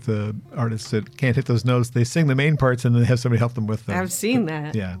sometimes with the artists that can't hit those notes. They sing the main parts and then they have somebody help them with them. I've seen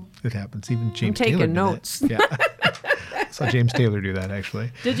that. Yeah, it happens. Even James I'm Taylor taking did notes. Yeah. I saw James Taylor do that,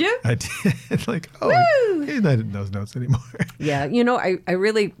 actually. Did you? I did. Like, he's not hitting those notes anymore. Yeah, you know, I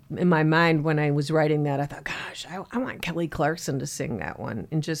really, in my mind, when I was writing that, I thought, gosh, I want Kelly Clarkson to sing that one.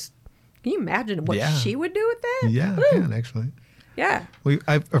 And just, can you imagine what she would do with that? Yeah, I can, actually. Yeah. Well,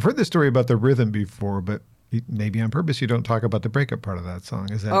 I've heard this story about the rhythm before, but maybe on purpose you don't talk about the breakup part of that song.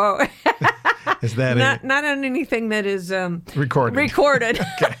 Is that? Oh. Is that not on anything that is recorded? Recorded.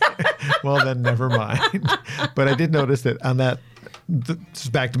 Okay. Well, then never mind. But I did notice that on that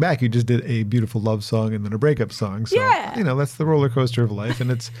Just back to back, you just did a beautiful love song and then a breakup song. So, that's the roller coaster of life.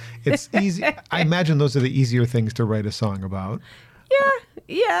 And it's easy. I imagine those are the easier things to write a song about.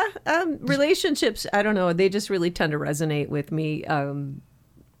 Yeah. Relationships, I don't know. They just really tend to resonate with me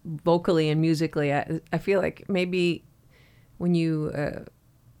vocally and musically. I feel like maybe when you,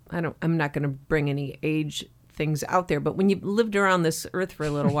 I'm not going to bring any age things out there, but when you've lived around this earth for a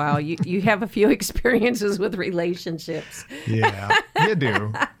little while, you have a few experiences with relationships. Yeah, you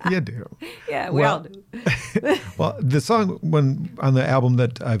do. Yeah, we all do. Well, the song on the album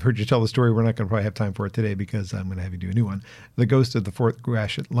that I've heard you tell the story, we're not going to probably have time for it today because I'm going to have you do a new one. The Ghost of the Fort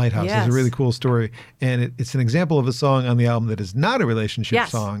Gratiot Lighthouse is a really cool story, and it's an example of a song on the album that is not a relationship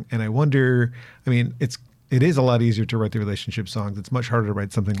song. And I wonder, it is a lot easier to write the relationship songs. It's much harder to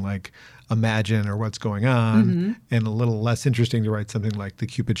write something like Imagine or What's Going On, and a little less interesting to write something like the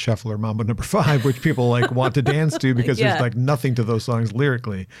Cupid Shuffle or Mambo No. 5, which people want to dance to because there's nothing to those songs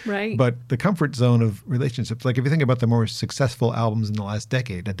lyrically. Right. But the comfort zone of relationships, like if you think about the more successful albums in the last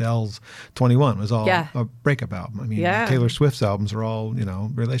decade, Adele's 21 was all a breakup album. Taylor Swift's albums are all,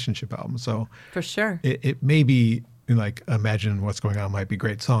 relationship albums. So for sure, it may be like Imagine What's Going On might be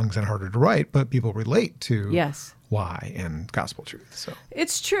great songs and harder to write, but people relate to why and gospel truth. So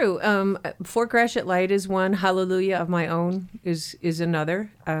it's true. Fort Gratiot Light is one. Hallelujah of My Own is another.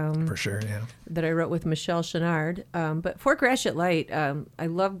 For sure, yeah. That I wrote with Michelle Chenard. But Fort Gratiot Light, I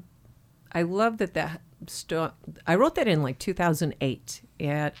love that. I wrote that in like 2008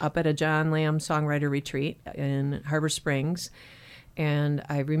 up at a John Lamb songwriter retreat in Harbor Springs. And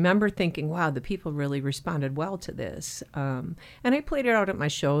I remember thinking, wow, the people really responded well to this. And I played it out at my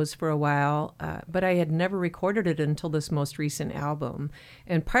shows for a while, but I had never recorded it until this most recent album.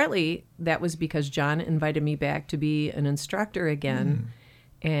 And partly that was because John invited me back to be an instructor again.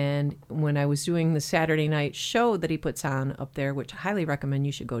 And when I was doing the Saturday night show that he puts on up there, which I highly recommend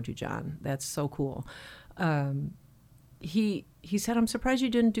you should go to, John. That's so cool. He said, I'm surprised you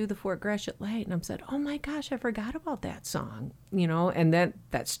didn't do the Fort Gratiot Light. And I said, oh my gosh, I forgot about that song, and then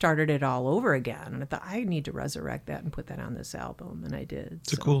that started it all over again. And I thought, I need to resurrect that and put that on this album. And I did.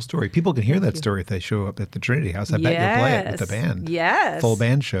 It's a cool story. People can hear that story if they show up at the Trinity House. I bet you'll play it with the band. Yes. Full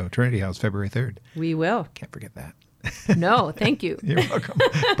band show, Trinity House, February 3rd. We will. Can't forget that. No, thank you. You're welcome.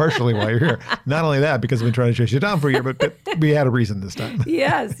 Partially while you're here. Not only that, because I've been trying to chase you down for a year, but we had a reason this time.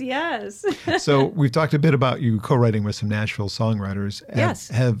 Yes. So we've talked a bit about you co-writing with some Nashville songwriters. Yes.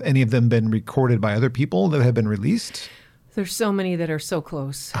 Have any of them been recorded by other people that have been released? There's so many that are so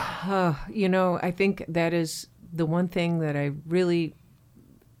close. I think that is the one thing that I really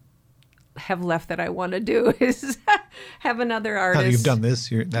have left that I want to do is have another artist. You've done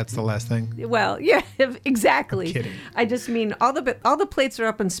this. That's the last thing. Well, yeah, exactly. I'm kidding. I just mean all the plates are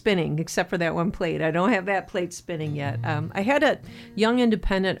up and spinning except for that one plate. I don't have that plate spinning yet. I had a young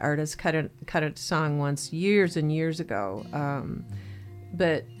independent artist cut a song once years and years ago,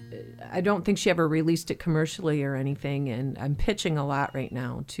 but I don't think she ever released it commercially or anything. And I'm pitching a lot right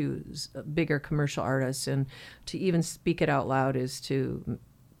now to bigger commercial artists, and to even speak it out loud is to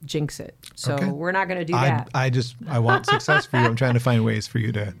jinx it. So we're not going to do that. I want success for you. I'm trying to find ways for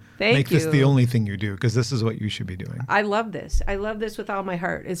you to make this the only thing you do, because this is what you should be doing. I love this. I love this with all my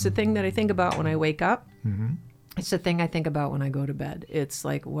heart. It's the thing that I think about when I wake up. Mm-hmm. It's the thing I think about when I go to bed. It's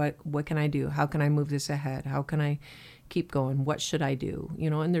like, what can I do? How can I move this ahead? How can I keep going? What should I do?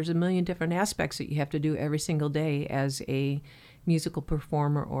 And there's a million different aspects that you have to do every single day as a musical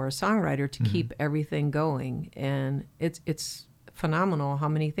performer or a songwriter to keep everything going. And it's phenomenal how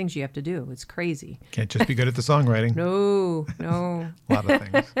many things you have to do. It's crazy. Can't just be good at the songwriting. No. A lot of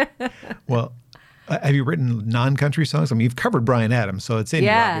things. Well, have you written non-country songs? You've covered Bryan Adams, so it's in you,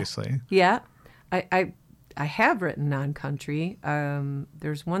 obviously. Yeah. I have written non-country.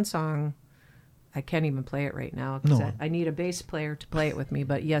 There's one song, I can't even play it right now because I need a bass player to play it with me.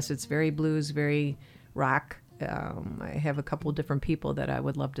 But yes, it's very blues, very rock. I have a couple different people that I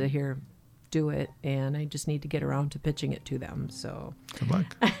would love to hear do it, and I just need to get around to pitching it to them. So good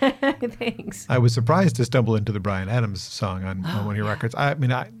luck. Thanks. I was surprised to stumble into the Bryan Adams song on one of your records.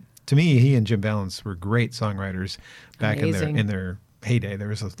 To me, he and Jim Valance were great songwriters back in their heyday. There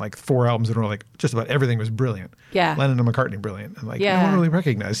was like 4 albums in a row, like just about everything was brilliant. Yeah. Lennon and McCartney, brilliant. And no one really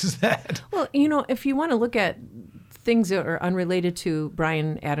recognizes that. Well, if you want to look at things that are unrelated to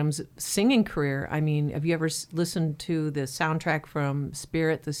Bryan Adams' singing career, have you ever listened to the soundtrack from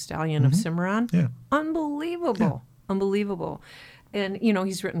Spirit, the Stallion of Cimarron? Yeah. Unbelievable. And,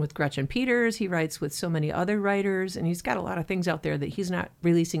 he's written with Gretchen Peters. He writes with so many other writers, and he's got a lot of things out there that he's not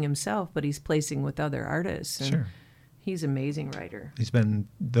releasing himself, but he's placing with other artists. And, sure. He's an amazing writer. He's been,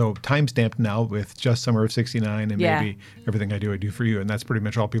 though, time-stamped now with Just Summer of 69 and Yeah. maybe Everything I Do For You. And that's pretty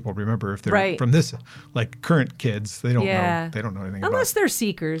much all people remember if they're Right. from this, like current kids. They don't Yeah. know. They don't know anything Unless about they're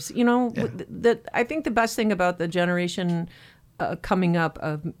seekers. I think the best thing about the generation coming up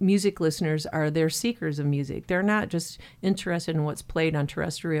of music listeners are they're seekers of music. They're not just interested in what's played on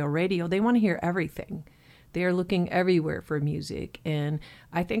terrestrial radio. They want to hear everything. They are looking everywhere for music. And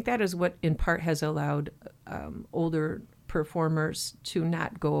I think that is what in part has allowed older performers to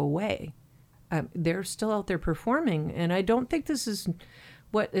not go away. They're still out there performing. And I don't think this is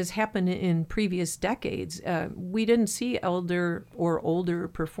what has happened in previous decades. We didn't see elder or older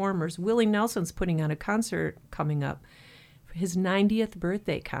performers. Willie Nelson's putting on a concert coming up, his 90th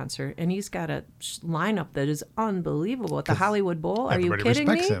birthday concert, and he's got a lineup that is unbelievable at the Hollywood Bowl. Are you kidding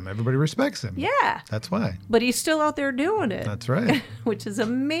me? Everybody respects him. Yeah. That's why. But he's still out there doing it. That's right. Which is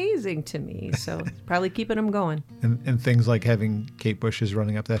amazing to me. So probably keeping him going. And things like having Kate Bush's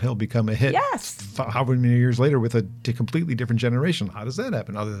Running Up That Hill become a hit. Yes. How many years later with a completely different generation? How does that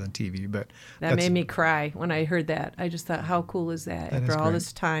happen other than TV? But That made me cry when I heard that. I just thought, how cool is that after all great.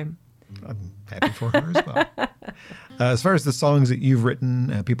 this time? I'm happy for her as well. As far as the songs that you've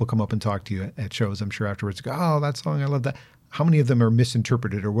written, people come up and talk to you at shows, I'm sure afterwards, go, oh, that song, I love that. How many of them are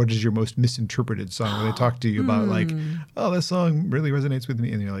misinterpreted, or what is your most misinterpreted song when they talk to you about like, oh, this song really resonates with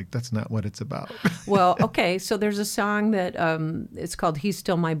me, and you're like, that's not what it's about. Well, okay, so there's a song that it's called He's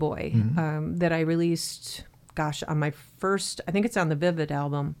Still My Boy that I released, on my first, I think it's on the Vivid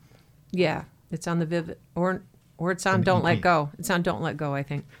album. Yeah, it's on the Vivid, or it's on Don't Let Go. It's on Don't Let Go, I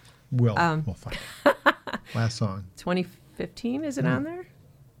think. We'll find Last song. 2015, is it on there?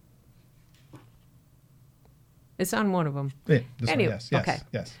 It's on one of them. Yeah, this Anyway, one, yes, okay.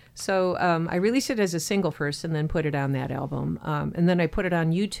 yes. So I released it as a single first and then put it on that album. And then I put it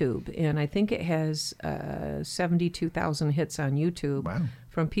on YouTube. And I think it has 72,000 hits on YouTube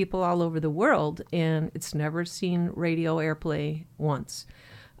from people all over the world. And it's never seen radio airplay once.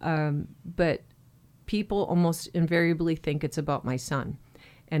 But people almost invariably think it's about my son.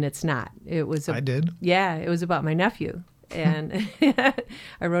 And it's not. It was. I did. Yeah, it was about my nephew. And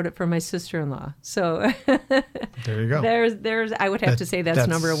I wrote it for my sister-in-law. So there you go. There's. I would have to say that's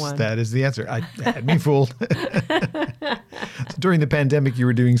number one. That is the answer. I had me fooled. So during the pandemic, you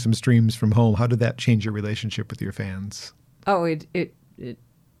were doing some streams from home. How did that change your relationship with your fans? Oh, it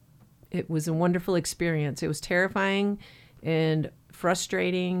was a wonderful experience. It was terrifying and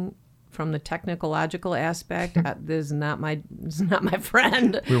frustrating from the technological aspect. This is not my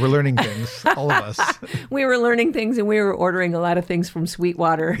friend. We were learning things, all of us. We were learning things, and we were ordering a lot of things from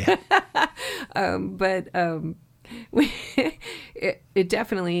Sweetwater. Yeah. It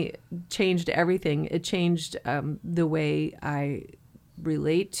definitely changed everything. It changed the way I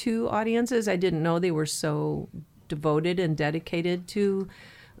relate to audiences. I didn't know they were so devoted and dedicated to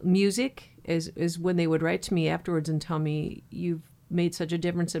music. Is when they would write to me afterwards and tell me, you've made such a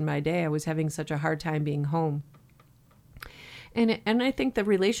difference in my day. I was having such a hard time being home. And I think the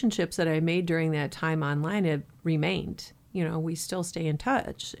relationships that I made during that time online have remained. You know, we still stay in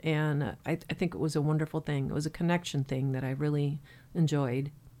touch. And I think it was a wonderful thing. It was a connection thing that I really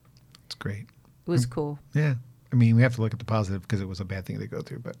enjoyed. It's great. It was cool. Yeah. I mean, we have to look at the positive because it was a bad thing to go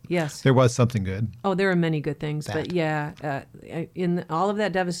through, but yes, there was something good. Oh, there are many good things. But yeah, in all of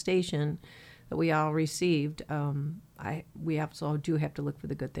that devastation that we all received, we also do have to look for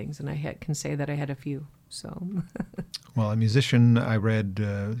the good things, and I can say that I had a few. So, well, a musician I read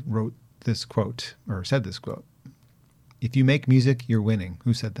wrote this quote, or said this quote: "If you make music, you're winning."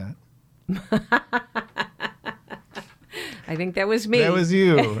 Who said that? I think that was me. That was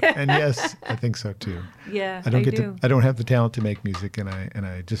you, and yes, I think so too. Yeah, I don't have the talent to make music, and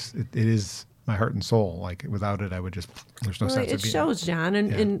I just it is my heart and soul. Like without it, I would just there's no sense of being. It shows, John,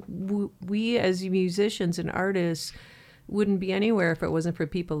 and we as musicians and artists wouldn't be anywhere if it wasn't for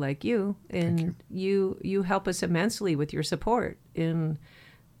people like you. And you help us immensely with your support, and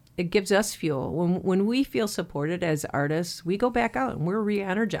it gives us fuel. When we feel supported as artists, we go back out and we're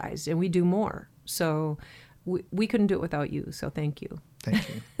re-energized and we do more. So we couldn't do it without you. So thank you. Thank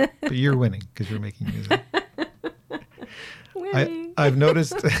you. But you're winning because you're making music. I've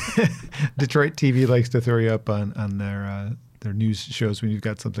noticed Detroit TV likes to throw you up on their news shows when you've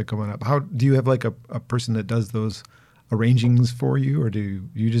got something coming up. How do you have like a person that does those arrangings for you, or do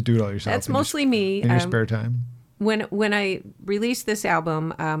you just do it all yourself? That's mostly me. In your spare time? When I released this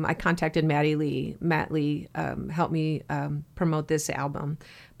album, I contacted Matty Lee. Matt Lee helped me promote this album.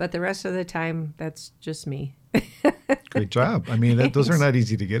 But the rest of the time, that's just me. Great job. I mean, those are not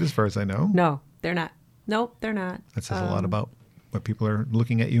easy to get as far as I know. No, they're not. Nope, they're not. That says a lot about what people are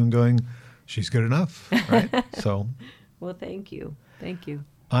looking at you and going, She's good enough, right? So Well, thank you. Thank you.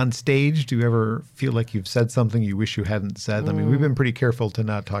 on stage, do you ever feel like you've said something you wish you hadn't said? I mean, we've been pretty careful to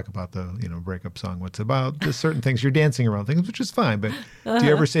not talk about the, breakup song, what's about, just certain things. You're dancing around things, which is fine. But do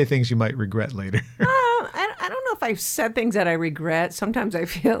you ever say things you might regret later? I don't know if I've said things that I regret. Sometimes I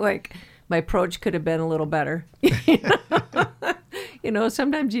feel like my approach could have been a little better.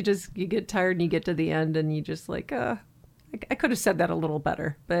 Sometimes you get tired and you get to the end and you just like, I could have said that a little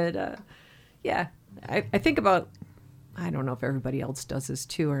better. But yeah, I think about, I don't know if everybody else does this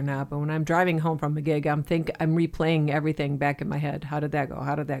too or not, but when I'm driving home from a gig, I'm replaying everything back in my head. How did that go?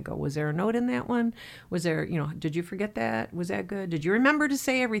 How did that go? Was there a note in that one? Was there, did you forget that? Was that good? Did you remember to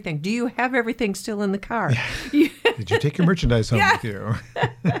say everything? Do you have everything still in the car? Did you take your merchandise home with you?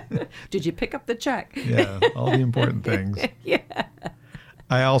 Did you pick up the check? Yeah, all the important things. Yeah.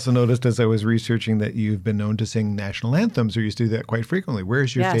 I also noticed as I was researching that you've been known to sing national anthems, or used to do that quite frequently.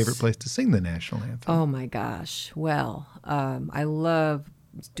 Where's your favorite place to sing the national anthem? Oh, my gosh. Well, I love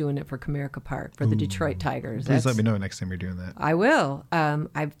doing it for Comerica Park, for the Detroit Tigers. Please let me know next time you're doing that. I will.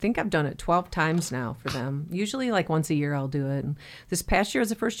 I think I've done it 12 times now for them. Usually like once a year I'll do it. And this past year was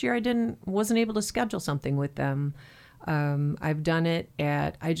the first year I wasn't able to schedule something with them. I've done it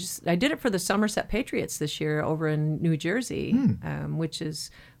I did it for the Somerset Patriots this year over in New Jersey, which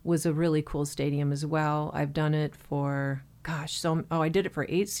was a really cool stadium as well. I've done it for, I did it for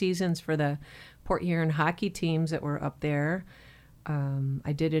 8 seasons for the Port Huron hockey teams that were up there.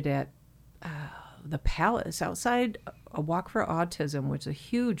 I did it at the Palace outside a Walk for Autism, which is a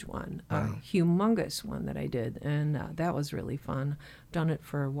huge one, a humongous one that I did, and that was really fun. I've done it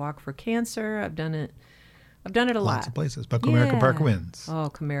for Walk for Cancer. I've done it a lot. Lots of places, but Comerica Park wins. Oh,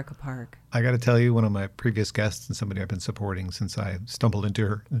 Comerica Park. I got to tell you, one of my previous guests and somebody I've been supporting since I stumbled into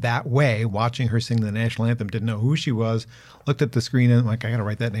her that way, watching her sing the national anthem, didn't know who she was, looked at the screen and I'm like, I got to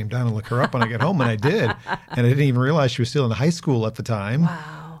write that name down and look her up when I get home. And I did. And I didn't even realize she was still in high school at the time.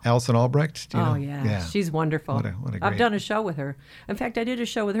 Wow. Alison Albrecht. Oh, yeah. She's wonderful. What a great... I've done a show with her. In fact, I did a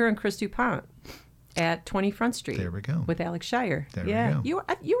show with her and Chris DuPont at 20 Front Street. There we go. With Alex Shire. There we go.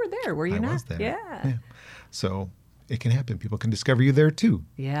 You were there, were you not? I was there. Yeah. So it can happen. People can discover you there too.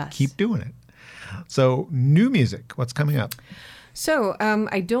 Yes. Keep doing it. So new music, what's coming up? So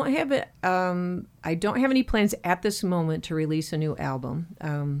I don't have it. I don't have any plans at this moment to release a new album.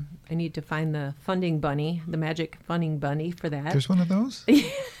 I need to find the funding bunny, the magic funding bunny for that. There's one of those?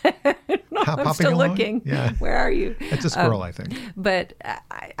 I'm still looking. Yeah. Where are you? It's a squirrel, I think. But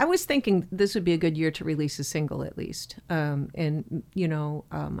I was thinking this would be a good year to release a single at least. I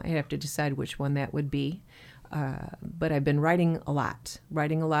have to decide which one that would be. But I've been writing a lot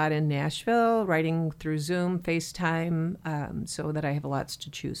in Nashville, writing through Zoom, FaceTime, so that I have lots to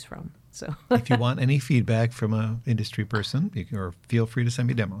choose from. So if you want any feedback from an industry person, or feel free to send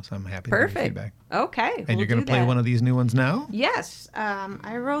me demos. I'm happy to give you feedback. Okay. And you're going to play one of these new ones now? Yes.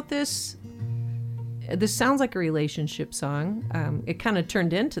 I wrote this. This sounds like a relationship song. It kind of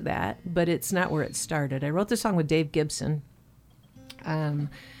turned into that, but it's not where it started. I wrote this song with Dave Gibson.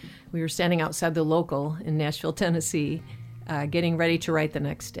 We were standing outside the local in Nashville, Tennessee, getting ready to write the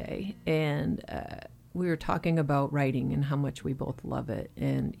next day. And we were talking about writing and how much we both love it.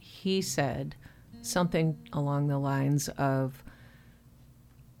 And he said something along the lines of,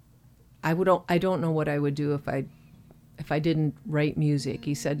 I don't know what I would do if I didn't write music.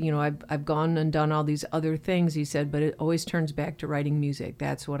 He said, I've gone and done all these other things, he said, but it always turns back to writing music.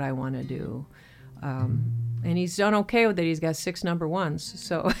 That's what I want to do. And he's done okay with it. He's got 6 number ones.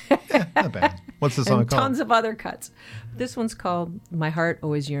 So not bad. What's the song and called? Tons of other cuts. This one's called My Heart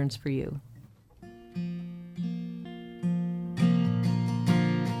Always Yearns for You.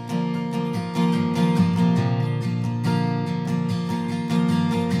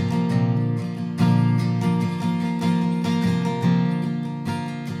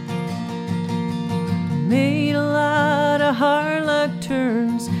 Made a lot of hard luck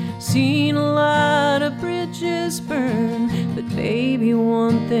turns, seen a lot of bridges burn, but baby,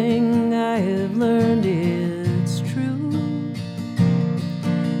 one thing I have learned, it's true.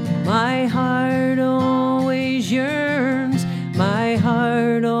 My heart always yearns, my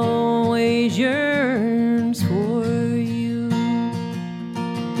heart always yearns for you.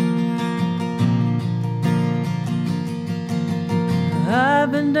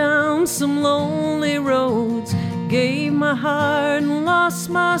 I've been down some lonely roads, gave my heart and lost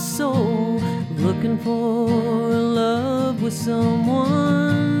my soul, looking for love with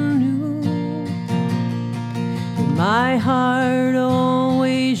someone new. And my heart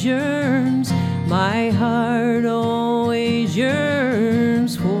always yearns, my heart always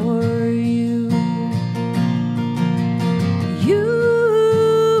yearns for you. You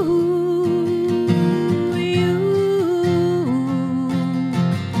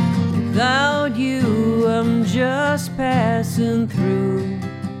passing through.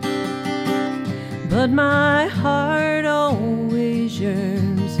 But my heart always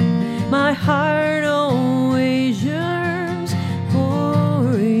yearns, my heart always yearns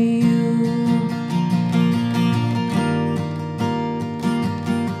for you.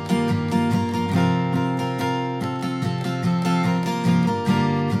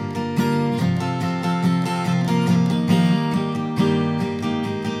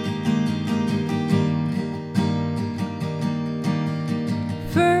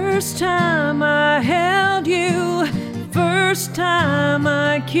 First time I held you, first time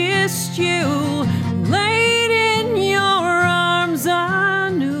I kissed you, laid in your arms I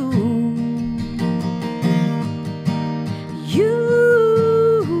knew you.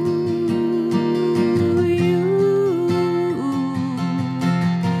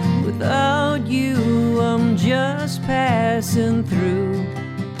 Without you, I'm just passing through.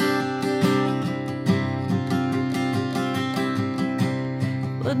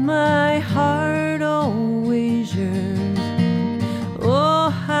 But my heart always yearns, oh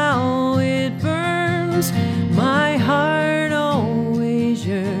how it burns. My heart always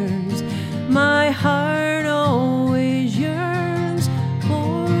yearns, my heart always yearns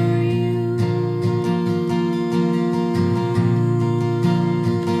for you.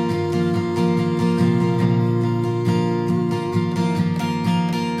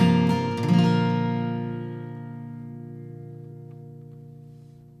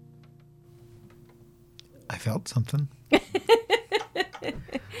 I felt something.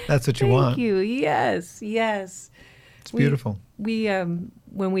 That's what you Thank want. you. Yes, yes. It's beautiful. We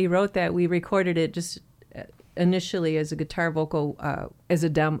when we wrote that, we recorded it just initially as a guitar vocal, as a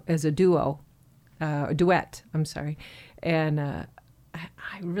duo, a duet. I'm sorry, and I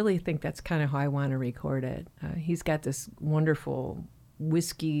really think that's kind of how I want to record it. He's got this wonderful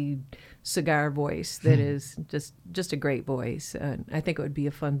whiskey cigar voice that is just a great voice, and I think it would be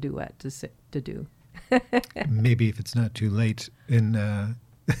a fun duet to do. Maybe if it's not too late in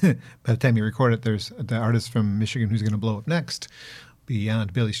by the time you record it, there's the artist from Michigan who's going to blow up next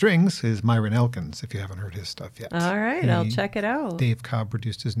beyond Billy Strings is Myron Elkins, if you haven't heard his stuff yet. All right, I'll check it out. Dave Cobb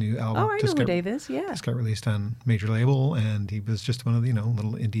produced his new album. Oh, I know who Dave is, yeah. Just got released on major label, and he was just one of the,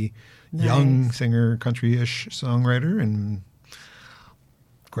 little indie young singer, country-ish songwriter, and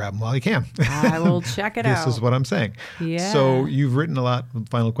grab him while you can. I will check it out. This is what I'm saying. Yeah. So you've written a lot,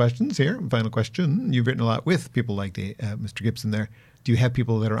 final questions here, final question. You've written a lot with people like Mr. Gibson there. Do you have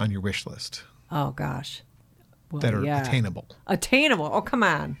people that are on your wish list? Oh, gosh. Well, that are attainable? Attainable? Oh, come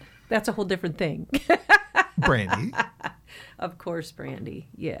on. That's a whole different thing. Brandy. Of course, Brandy.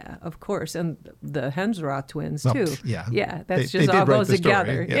 Yeah, of course. And the Hensraw twins, Well, too. yeah. Yeah, that's They just did all write goes the story,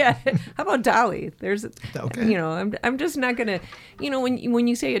 together. yeah. Yeah. How about Dolly? There's, Okay. I'm just not going to, when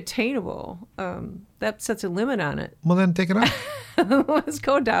you say attainable, that sets a limit on it. Well, then take it off. Let's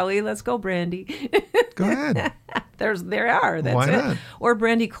go, Dolly. Let's go, Brandy. Go ahead. There are. That's Why it. not? Or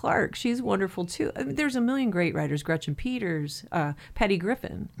Brandy Clark. She's wonderful too. I mean, there's a million great writers. Gretchen Peters, Patty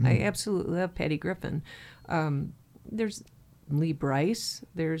Griffin. I absolutely love Patty Griffin. There's Lee Bryce.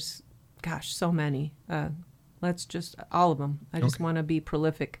 There's, gosh, so many. Let's just all of them. I just want to be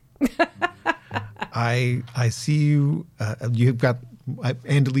prolific. I see you. You've got.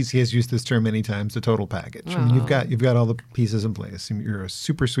 And Delisi has used this term many times. The total package. I mean, you've got all the pieces in place. I mean, you're a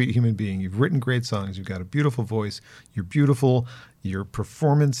super sweet human being. You've written great songs. You've got a beautiful voice. You're beautiful. Your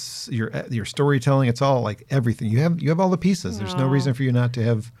performance, your storytelling. It's all like everything. You have all the pieces. There's no reason for you not to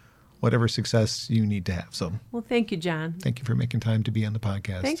have whatever success you need to have. So, well, thank you, John. Thank you for making time to be on the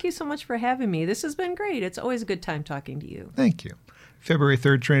podcast. Thank you so much for having me. This has been great. It's always a good time talking to you. Thank you. February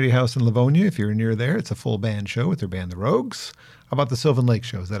 3rd, Trinity House in Livonia. If you're near there, it's a full band show with their band, The Rogues. How about the Sylvan Lake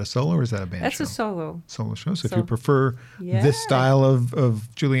show? Is that a solo or is that a band show? That's a solo. Solo show. So if you prefer Yeah. this style of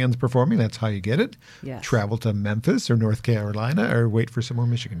Julianne's performing, that's how you get it. Yes. Travel to Memphis or North Carolina or wait for some more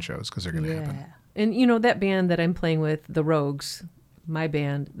Michigan shows because they're going to happen. And that band that I'm playing with, The Rogues, my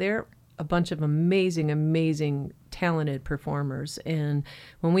band, they're a bunch of amazing, talented performers. And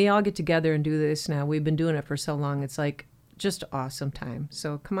when we all get together and do this now, we've been doing it for so long, it's like just awesome time.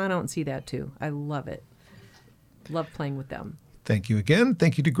 So come on out and see that too. I love it. Love playing with them. Thank you again.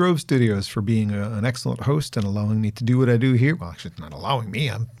 Thank you to Grove Studios for being an excellent host and allowing me to do what I do here. Well, actually, it's not allowing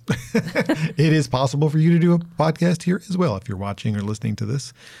me. It is possible for you to do a podcast here as well. If you're watching or listening to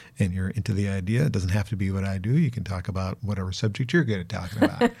this and you're into the idea, it doesn't have to be what I do. You can talk about whatever subject you're good at talking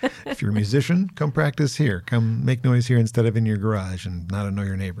about. If you're a musician, come practice here. Come make noise here instead of in your garage and not annoy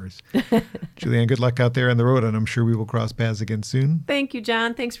your neighbors. Julianne, good luck out there on the road, and I'm sure we will cross paths again soon. Thank you,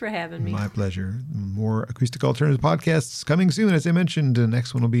 John. Thanks for having me. My pleasure. More Acoustic Alternative podcasts coming soon. As I mentioned, the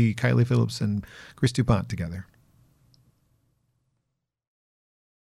next one will be Kylie Phillips and Chris DuPont together.